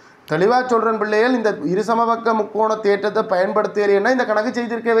 தெளிவாக சொல்கிறேன் பிள்ளைகள், இந்த இருசமபக்க முக்கோண தேற்றத்தை பயன்படுத்தலைன்னா இந்த கணக்கு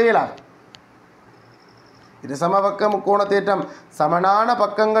செய்திருக்கவே இயலாது. இருசமபக்க முக்கோண தேற்றம் சமனான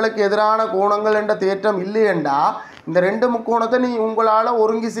பக்கங்களுக்கு எதிரான கோணங்கள் என்ற தேற்றம் இல்லையென்றா இந்த 2 முக்கோணத்தை நீ உங்களால்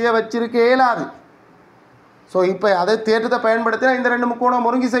ஒருங்கி செய்ய வச்சிருக்க இயலாது. ஸோ இப்போ அதை தேற்றத்தை பயன்படுத்தினா இந்த 2 முக்கோணம்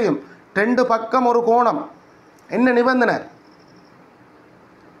ஒருங்கி செய்யும். 2 பக்கம் ஒரு கோணம். என்ன நிபந்தனை?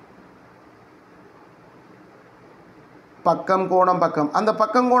 பக்கம் கோணம் பக்கம். அந்த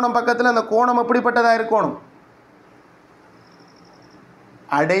பக்கம் கோணம் பக்கத்தில் அந்த கோணம் எப்படிப்பட்டதாக இருக்கணும்?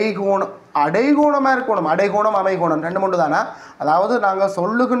 அடைகோணம். அடைகோணமாக இருக்கணும். அடைகோணம் அமைகோணம் 2 ஒன்று தானே. அதாவது நாங்கள்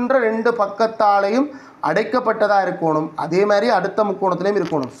சொல்லுகின்ற 2 பக்கத்தாலையும் அடைக்கப்பட்டதாக இருக்கணும். அதே மாதிரி அடுத்த முக்கோணத்துலேயும்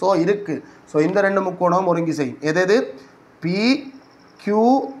இருக்கணும். ஸோ இருக்குது. ஸோ இந்த 2 முக்கோணமும் ஒருங்கி செய்யும். எது?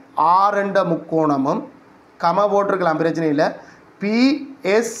 PQR என்ற முக்கோணமும் கம போட்டிருக்கலாம், பிரச்சனை இல்லை.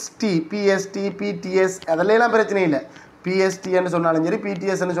 PST PTS அதெல்லாம் பிரச்சனை இல்லை. PSTன்னு சொன்னாலும் சரி,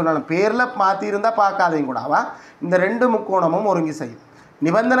 PTSன்னு சொன்னாலும் பேரில் மாற்றியிருந்தால் பார்க்காதையும் கூடவா இந்த 2 முக்கோணமும் ஒருங்கி செய்யும்.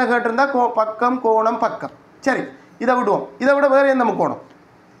 நிபந்தனை கேட்டிருந்தால் பக்கம் கோணம் பக்கம். சரி, இதை விடுவோம். இதை விட வேறு எந்த முக்கோணம்?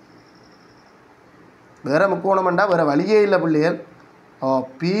 வேறு முக்கோணம்ண்டா வேறு வழியே இல்லை பிள்ளைகள்.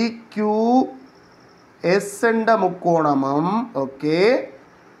 PQS என்ற முக்கோணமும் ஓகே,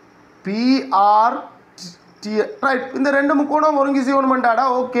 PRT ரைட். இந்த 2 முக்கோணம் ஒருங்கி செய்யணுமெண்டாடா.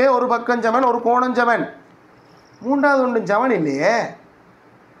 ஓகே, ஒரு பக்கம் சமன், ஒரு கோணம் சமன். மூன்றாவது ஒன்றும் சமன் இல்லையே.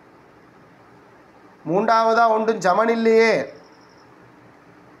 மூன்றாவதா ஒன்றும் சமன் இல்லையே.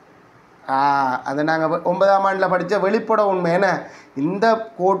 அதை நாங்கள் 9ஆம் ஆண்டில் படித்த வெளிப்பட உண்மை. என்ன, இந்த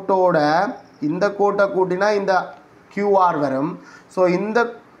கோட்டோட இந்த கோட்டை கூட்டினா இந்த QR வரும். ஸோ இந்த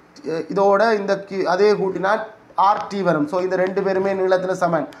இதோட இந்த அதே கூட்டினா RT வரும். ஸோ இந்த 2 பேருமே நீளத்தில்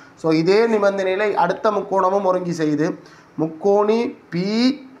சமன். ஸோ இதே நிபந்தனையில் அடுத்த முக்கோணமும் ஒருங்கி செய்து முக்கோணி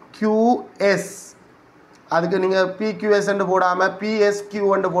PQS. அதுக்கு நீங்கள் PQS என்று போடாமல் PSQ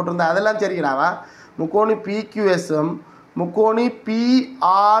என்று போட்டிருந்தா அதெல்லாம் சரிங்களாவா? முக்கோணி PQSம் முக்கோணி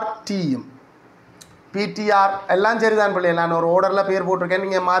PRTயும் PTR எல்லாம் சரி தான் பிள்ளை. நான் ஒரு ஓர்டரில் பேர் போட்டிருக்கேன்,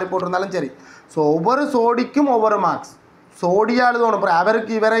 நீங்கள் மாறி போட்டிருந்தாலும் சரி. ஸோ ஒவ்வொரு சோடிக்கும் ஒவ்வொரு மார்க்ஸ். சோடியாக எழுதணும். அப்புறம்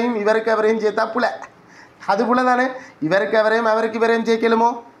அவருக்கு இவரையும் இவருக்கு அவரையும் சேர்த்தா புல அது புல தானே. இவருக்கு அவரையும் அவருக்கு இவரையும் சேர்க்கலுமோ?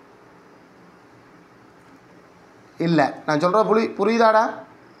 இல்லை. நான் சொல்கிற புரியுதாடா?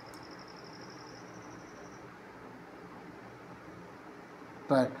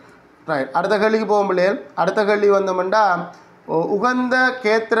 ரைட். அடுத்த கேள்விக்கு போகும் பிள்ளைகள். அடுத்த கேள்வி வந்தோம்னா உகந்த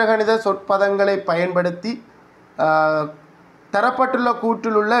கேத்திரகணித சொற்பதங்களை பயன்படுத்தி தரப்பட்டுள்ள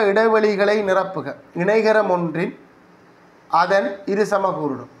கூற்றில் உள்ள இடைவெளிகளை நிரப்புக. இணைகரம் ஒன்றின் அதன் இருசம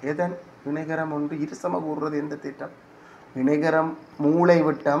கூறுடும். எதன் இணைகரம் ஒன்று இருசம கூறுறது எந்த திட்டம்? இணைகரம் மூளை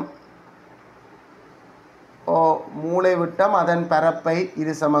விட்டம். மூளை விட்டம் அதன் பரப்பை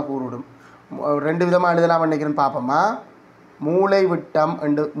இருசம கூறுடும். ரெண்டு விதமாக எழுதலாம் நினைக்கிறேன்னு பார்ப்போமா. மூளை விட்டம்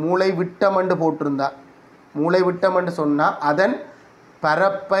என்று போட்டிருந்தா, மூளை விட்டம் என்று சொன்னால் அதன்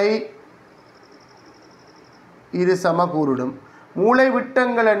பரப்பை இருசம கூறுடும். மூளை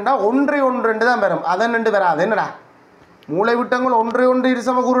விட்டங்கள் என்றால் ஒன்றை ஒன்று தான் வரும், அதன் ரெண்டு வராது. என்னடா மூளை விட்டங்கள் ஒன்றை ஒன்று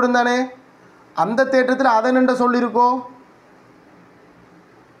இருசம கூறுடும் தானே. அந்த தேற்றத்தில் அதன் என்று சொல்லியிருக்கோ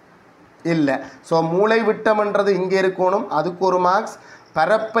இல்லை. ஸோ மூளை விட்டம்ன்றது இங்கே இருக்கணும், அதுக்கு ஒரு மார்க்ஸ்.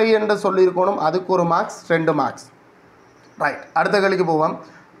 பரப்பை என்று சொல்லியிருக்கணும், அதுக்கு ஒரு மார்க்ஸ், 2 மார்க்ஸ். ரைட். அடுத்த கேள்விக்கு போவோம்.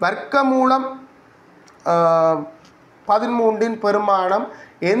 வர்க்கமூலம் 13 பெருமானம்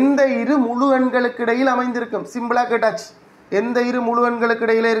எந்த இரு முழு எண்களுக்கு இடையில் அமைந்திருக்கும்? சிம்பிளாக கேட்டாச்சு. எந்த இரு முழு எண்களுக்கு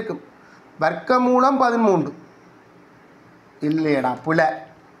இடையிலே இருக்கும்? வர்க்கமூலம் 13 இல்லையடா, பிழை.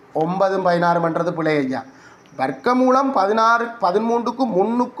 9 16ன்றது பிழை ஐயா. வர்க்கமூலம் 16 13க்கு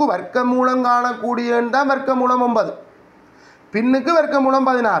முன்னுக்கு வர்க்கமூலம் காணக்கூடிய தான் வர்க்கமூலம் 9, பின்னுக்கு வர்க்கமூலம்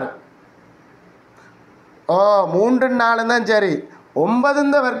 16. 3 4 தான் சரி.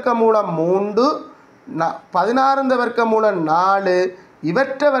 9 வர்க்கமூலம் 3, 16 வர்க்கமூலம் 4.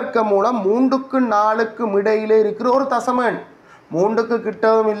 இவற்ற வர்க்கமூலம் 3க்கு 4க்கும் இடையிலே இருக்கிற ஒரு தசம எண். 3க்கு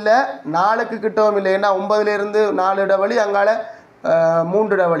கிட்டவும் இல்லை, 4க்கு கிட்டவும் இல்லை. ஏன்னா 9லேருந்து 4 இடைவெளி, அங்கால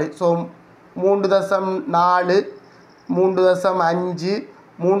 3 இடைவெளி. ஸோ 3.4 3.5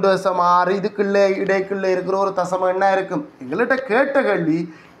 3.6 இதுக்குள்ளே இடைக்குள்ளே இருக்கிற ஒரு தசம எண்ணாக இருக்கும். எங்கள்கிட்ட கேட்ட கேள்வி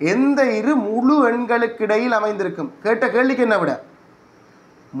எந்த இரு முழு எண்களுக்கு இடையில் அமைந்திருக்கும்? கேட்ட கேள்விக்கு என்ன விட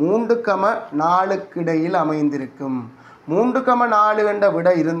 3,4க்கு இடையில் அமைந்திருக்கும். 3,4 என்ற விட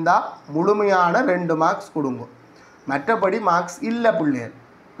இருந்தால் முழுமையான 2 மார்க்ஸ் கொடுங்க. மற்றபடி மார்க்ஸ் இல்லை பிள்ளைகள்.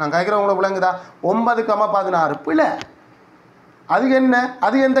 நான் கேட்குறேன், உங்களுக்கு விளங்குதா? 9,16 பிள்ளை. அதுக்கு என்ன?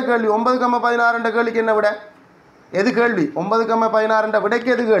 அது எந்த கேள்வி? 9,16 என்ற கேள்விக்கு என்ன விட? எது கேள்வி? 9,16 என்ற விடைக்கு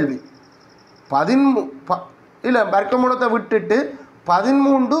எது கேள்வி? இல்லை, வர்க்கமூலத்தை விட்டுட்டு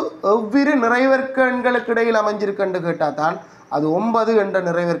 13 எவ்விரு நிறைவர்க்க எண்களுக்கு இடையில் அமைஞ்சிருக்குன்னு கேட்டால் தான் அது 9 என்ற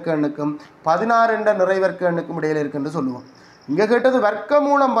நிறைவர்க்க எண்ணுக்கும் 16 என்ற நிறைவர்க்க எண்ணுக்கும் இடையில் இருக்குன்னு சொல்லுவோம். இங்கே கேட்டது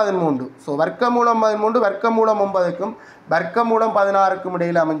வர்க்கமூலம் 13. ஸோ வர்க்கமூலம் 13 வர்க்கமூலம் 9க்கும் வர்க்கமூலம் 16க்கும்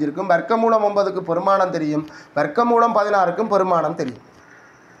இடையில் அமைஞ்சிருக்கும். வர்க்கமூலம் 9க்கு பெருமானம் தெரியும், வர்க்கமூலம் 16க்கும் பெருமானம் தெரியும்.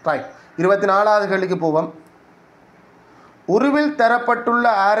 ரைட். 24வது கேள்விக்கு போவோம். உருவில் தரப்பட்டுள்ள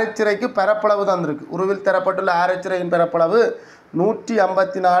ஆரைச்சிறைக்கு பரப்பளவு தந்திருக்கு. உருவில் தரப்பட்டுள்ள ஆரைச்சிறையின் பரப்பளவு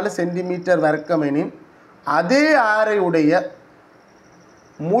 154 சென்டிமீட்டர் வர்க்கம் எனின் அதே ஆரையுடைய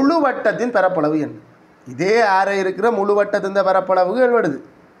முழு வட்டத்தின் பரப்பளவு என்ன? இதே ஆரை இருக்கிற முழு வட்டத்தின் பரப்பளவு எழுபது.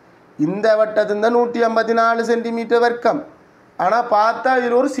 இந்த வட்டத்தின் 154 சென்டிமீட்டர் வர்க்கம். ஆனால் பார்த்தா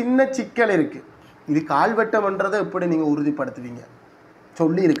இதில் ஒரு சின்ன சிக்கல் இருக்குது. இது கால்வட்டம்ன்றதை எப்படி நீங்கள் உறுதிப்படுத்துவீங்க?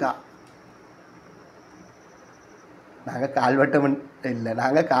 சொல்லியிருக்கா? நாங்கள் கால்வட்டம் இல்லை,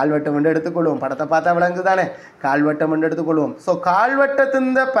 நாங்கள் கால்வட்டம் என்று எடுத்துக்கொள்வோம். படத்தை பார்த்தா விளங்கு தானே, கால்வட்டம் என்று எடுத்துக்கொள்வோம். ஸோ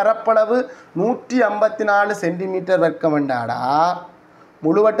கால்வட்டத்தின் பரப்பளவு 154 சென்டிமீட்டர் வர்க்கம் என்றாடா,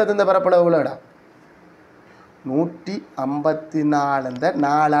 முழு வட்டத்தின் பரப்பளவு எவ்வளோடா? 154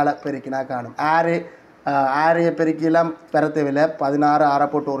 4ஆல் பெருக்கினா காணும். ஆரையை பெருக்கியெல்லாம் பெற தேவையில்லை. 16 6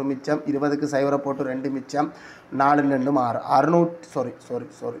 போட்டு 1 மிச்சம், 20க்கு 0 போட்டு 2 மிச்சம், 4 2 6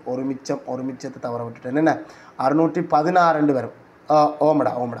 600 ஒரு மிச்சம், ஒரு மிச்சத்தை தவற விட்டுட்டேன். என்ன 616 வரும்.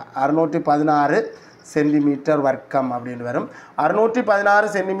 ஓமடா 616 சென்டிமீட்டர் வர்க்கம் அப்படின்னு வரும். 616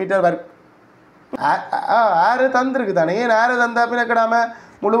 சென்டிமீட்டர் ஆறு தந்துருக்கு தானே. ஏன் ஆறு தந்தா பின்ன கிடாமல்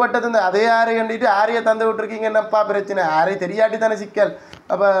முழுவட்ட தந்து அதே ஆரை கண்டிட்டு ஆரையை தந்து விட்டுருக்கீங்க, என்னப்பா பிரச்சனை? ஆரை தெரியாட்டி தானே சிக்கல்.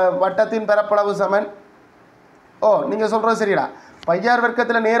 அப்போ வட்டத்தின் பரப்பளவு சமன். நீங்கள் சொல்கிறது சரிடா. பையார்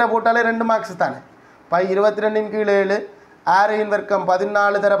வர்க்கத்தில் நேராக போட்டாலே 2 மார்க்ஸ் தானே. 22 கீழே 7, ஆரையின் வர்க்கம்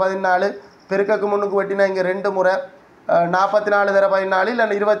 14 தர 14, பெருக்கக்கு முன்னுக்கு வெட்டினா இங்கே 2 முறை 44 தர 14, இல்லை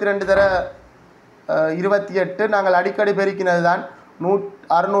 22 தர 28. நாங்கள் அடிக்கடி பெருக்கினது தான்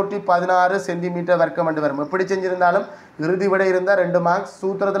 616 சென்டிமீட்டர் வர்க்கம் என்று வரும். எப்படி செஞ்சிருந்தாலும் இறுதி விடை இருந்தால் 2 மார்க்ஸ்.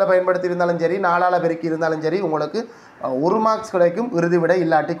 சூத்திரத்தில் பயன்படுத்தி இருந்தாலும் சரி, 4ஆல் பெருக்கி இருந்தாலும் சரி, உங்களுக்கு 1 மார்க்ஸ் கிடைக்கும். இறுதி விடை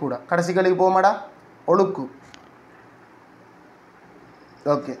இல்லாட்டி கூட. கடைசி கேள்விக்கு போமாடா. ஒழுக்கு.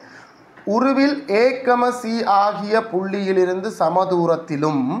 ஓகே. உருவில் AC ஆகிய புள்ளியிலிருந்து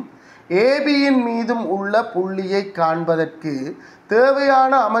சமதூரத்திலும் ஏபியின் மீதும் உள்ள புள்ளியை காண்பதற்கு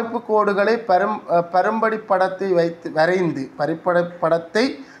தேவையான அமைப்பு கோடுகளை படத்தை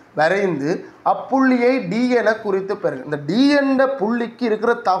வரைந்து அப்புள்ளியை டி என குறித்து பெறுங்க. இந்த டி என்ற புள்ளிக்கு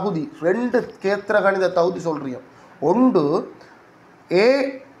இருக்கிற தகுதி 2 கேத்திர கணித தகுதி சொல்கிறோம். ஒன்று ஏ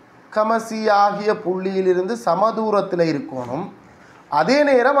சி ஆகிய புள்ளியிலிருந்து சமதூரத்தில் இருக்கணும், அதே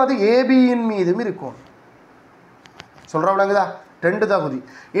நேரம் அது ஏபியின் மீதும் இருக்கும். சொல்கிறவங்களா 2 தகுதி.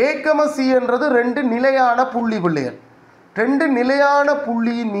 ஏ சி என்றது 2 நிலையான புள்ளி பிள்ளைகள். 2 நிலையான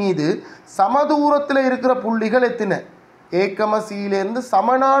புள்ளியின் மீது சமதூரத்தில் இருக்கிற புள்ளிகள் எத்தனை? ஏ சியிலேருந்து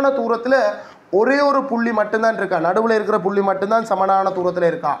சமனான தூரத்தில் ஒரே ஒரு புள்ளி மட்டும்தான் இருக்கா? நடுவில் இருக்கிற புள்ளி மட்டும்தான் சமனான தூரத்தில்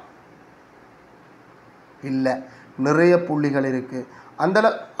இருக்கா? இல்லை, நிறைய புள்ளிகள் இருக்குது.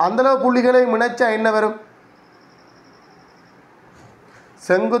 அந்தளவு புள்ளிகளை இணைச்சா என்ன வரும்?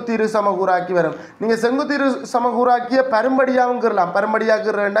 செங்குத்திரு சமகூராக்கி வரும். நீங்கள் செங்குத்திரு சமகூராக்கிய பரும்படியாகவும் கீறலாம்.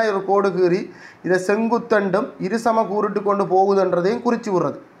 பரும்படியாக்குறேன்னா ஒரு கோடு கீறி இதை செங்குத்தண்டும் இரு சமகூருட்டு கொண்டு போகுதுன்றதையும் குறித்து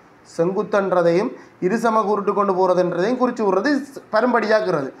விடுறது. செங்குத்தன்றதையும் இரு சமகூருட்டு கொண்டு போகிறதுன்றதையும் குறித்து விடுறது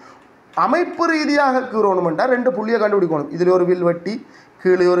பரும்படியாக்குறது. அமைப்பு ரீதியாக கீறணுமெண்டா 2 புள்ளியை கண்டுபிடிக்கணும். இதில் ஒரு வில்வெட்டி,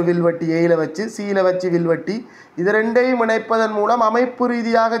 கீழே ஒரு வில்வெட்டி ஏயில் வச்சு, சியில் வச்சு வில்வெட்டி, இது 2ஐயும் இணைப்பதன் மூலம் அமைப்பு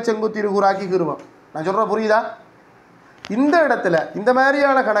ரீதியாக செங்குத்திருகூராக்கி கீறுவோம். நான் சொல்கிறேன், புரியுதா? இந்த இடத்துல இந்த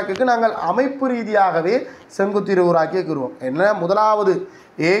மாதிரியான கணக்குக்கு நாங்கள் அமைப்பு ரீதியாகவே செங்குத்திருகூராக்கிய கீறுவோம். என்ன, முதலாவது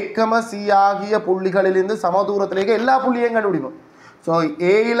ஏ சி ஆகிய புள்ளிகளிலிருந்து சமதூரத்திலேயே எல்லா புள்ளியையும் கண்டுபிடிப்போம். ஸோ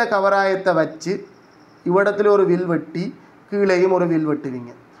ஏயில் கவராயத்தை வச்சு இவ்விடத்துல ஒரு வில்வெட்டி, கீழேயும் ஒரு வில்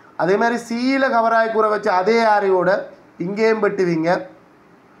வெட்டுவீங்க. அதே மாதிரி சியில் கவராய கூற வச்சு அதே ஆரையோட இங்கேயும் வெட்டுவீங்க,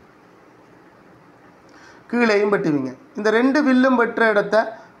 கீழேயும் வெட்டுவீங்க. இந்த 2 வில்லும் வெட்டுற இடத்த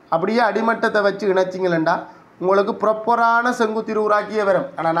அப்படியே அடிமட்டத்தை வச்சு இணைச்சிங்களா உங்களுக்கு ப்ராப்பரான செங்குத்திருவுராக்கியே வரும்.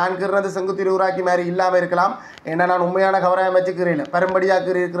 ஆனால் நான் கீறது செங்குத்திருவுராக்கி மாதிரி இல்லாமல் இருக்கலாம். ஏன்னா நான் உண்மையான கவராயம் வச்சுக்கிறேன். பெரும்படியாக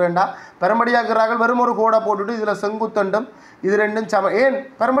இருக்கிறேன்டா பெரும்படியாக்குறார்கள் வெறும் ஒரு கோடை போட்டுட்டு இதில் செங்குத்தண்டும் இது 2ம் சம. ஏன்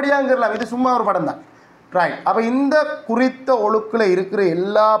பெரும்படியாங்கிறலாம், இது சும்மா ஒரு படம் தான். ரைட். அப்போ இந்த குறித்த ஒழுக்கில் இருக்கிற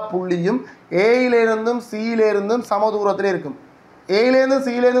எல்லா புள்ளியும் ஏயிலிருந்தும் சியிலிருந்தும் சமதூரத்தில் இருக்கும். ஏயிலேருந்தும்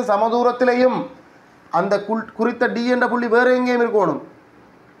சியிலேருந்தும் சமதூரத்திலையும் அந்த குறித்த டி என்ற புள்ளி வேறு எங்கேயும் இருக்கணும்,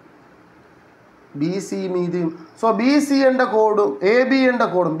 பிசி மீது. ஸோ பிசி என்ற கோடும் ஏபி என்ற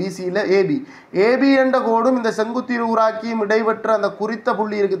கோடும், பிசியில் ஏபி என்ற கோடும் இந்த செங்குத்திருவுராக்கியும் இடைவெற்ற அந்த குறித்த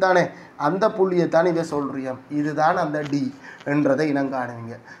புள்ளி இருக்குதானே, அந்த புள்ளியை தான் இதை சொல்கிறோம். இதுதான் அந்த டி என்றதை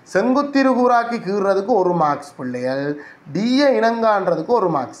இனங்காணுவீங்க. செங்குத்திருகூராக்கி கீறதுக்கு 1 மார்க்ஸ் பிள்ளைகள், டியை இனங்கான்றதுக்கு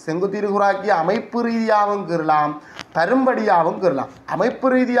 1 மார்க்ஸ். செங்குத்திருகூராக்கி அமைப்பு ரீதியாகவும் கீறலாம், பரும்படியாகவும் கீறலாம். அமைப்பு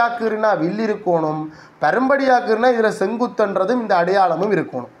ரீதியாக கீறினா வில் இருக்கணும், பரும்படியாக கீறினா இதில் செங்குத்தன்றதும் இந்த அடையாளமும்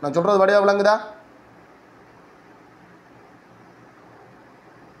இருக்கணும். நான் சொல்கிறது வடிவா விளங்குதா?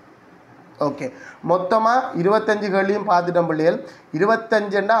 ஓகே, மொத்தமாக 25 கேள்வியும் பார்த்துட்டோம் பிள்ளைகள்.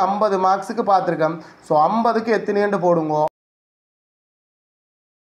 25ன்னா 50 மார்க்ஸுக்கு பார்த்துருக்கோம். ஸோ 50க்கு எத்தனைன்னு போடுங்க.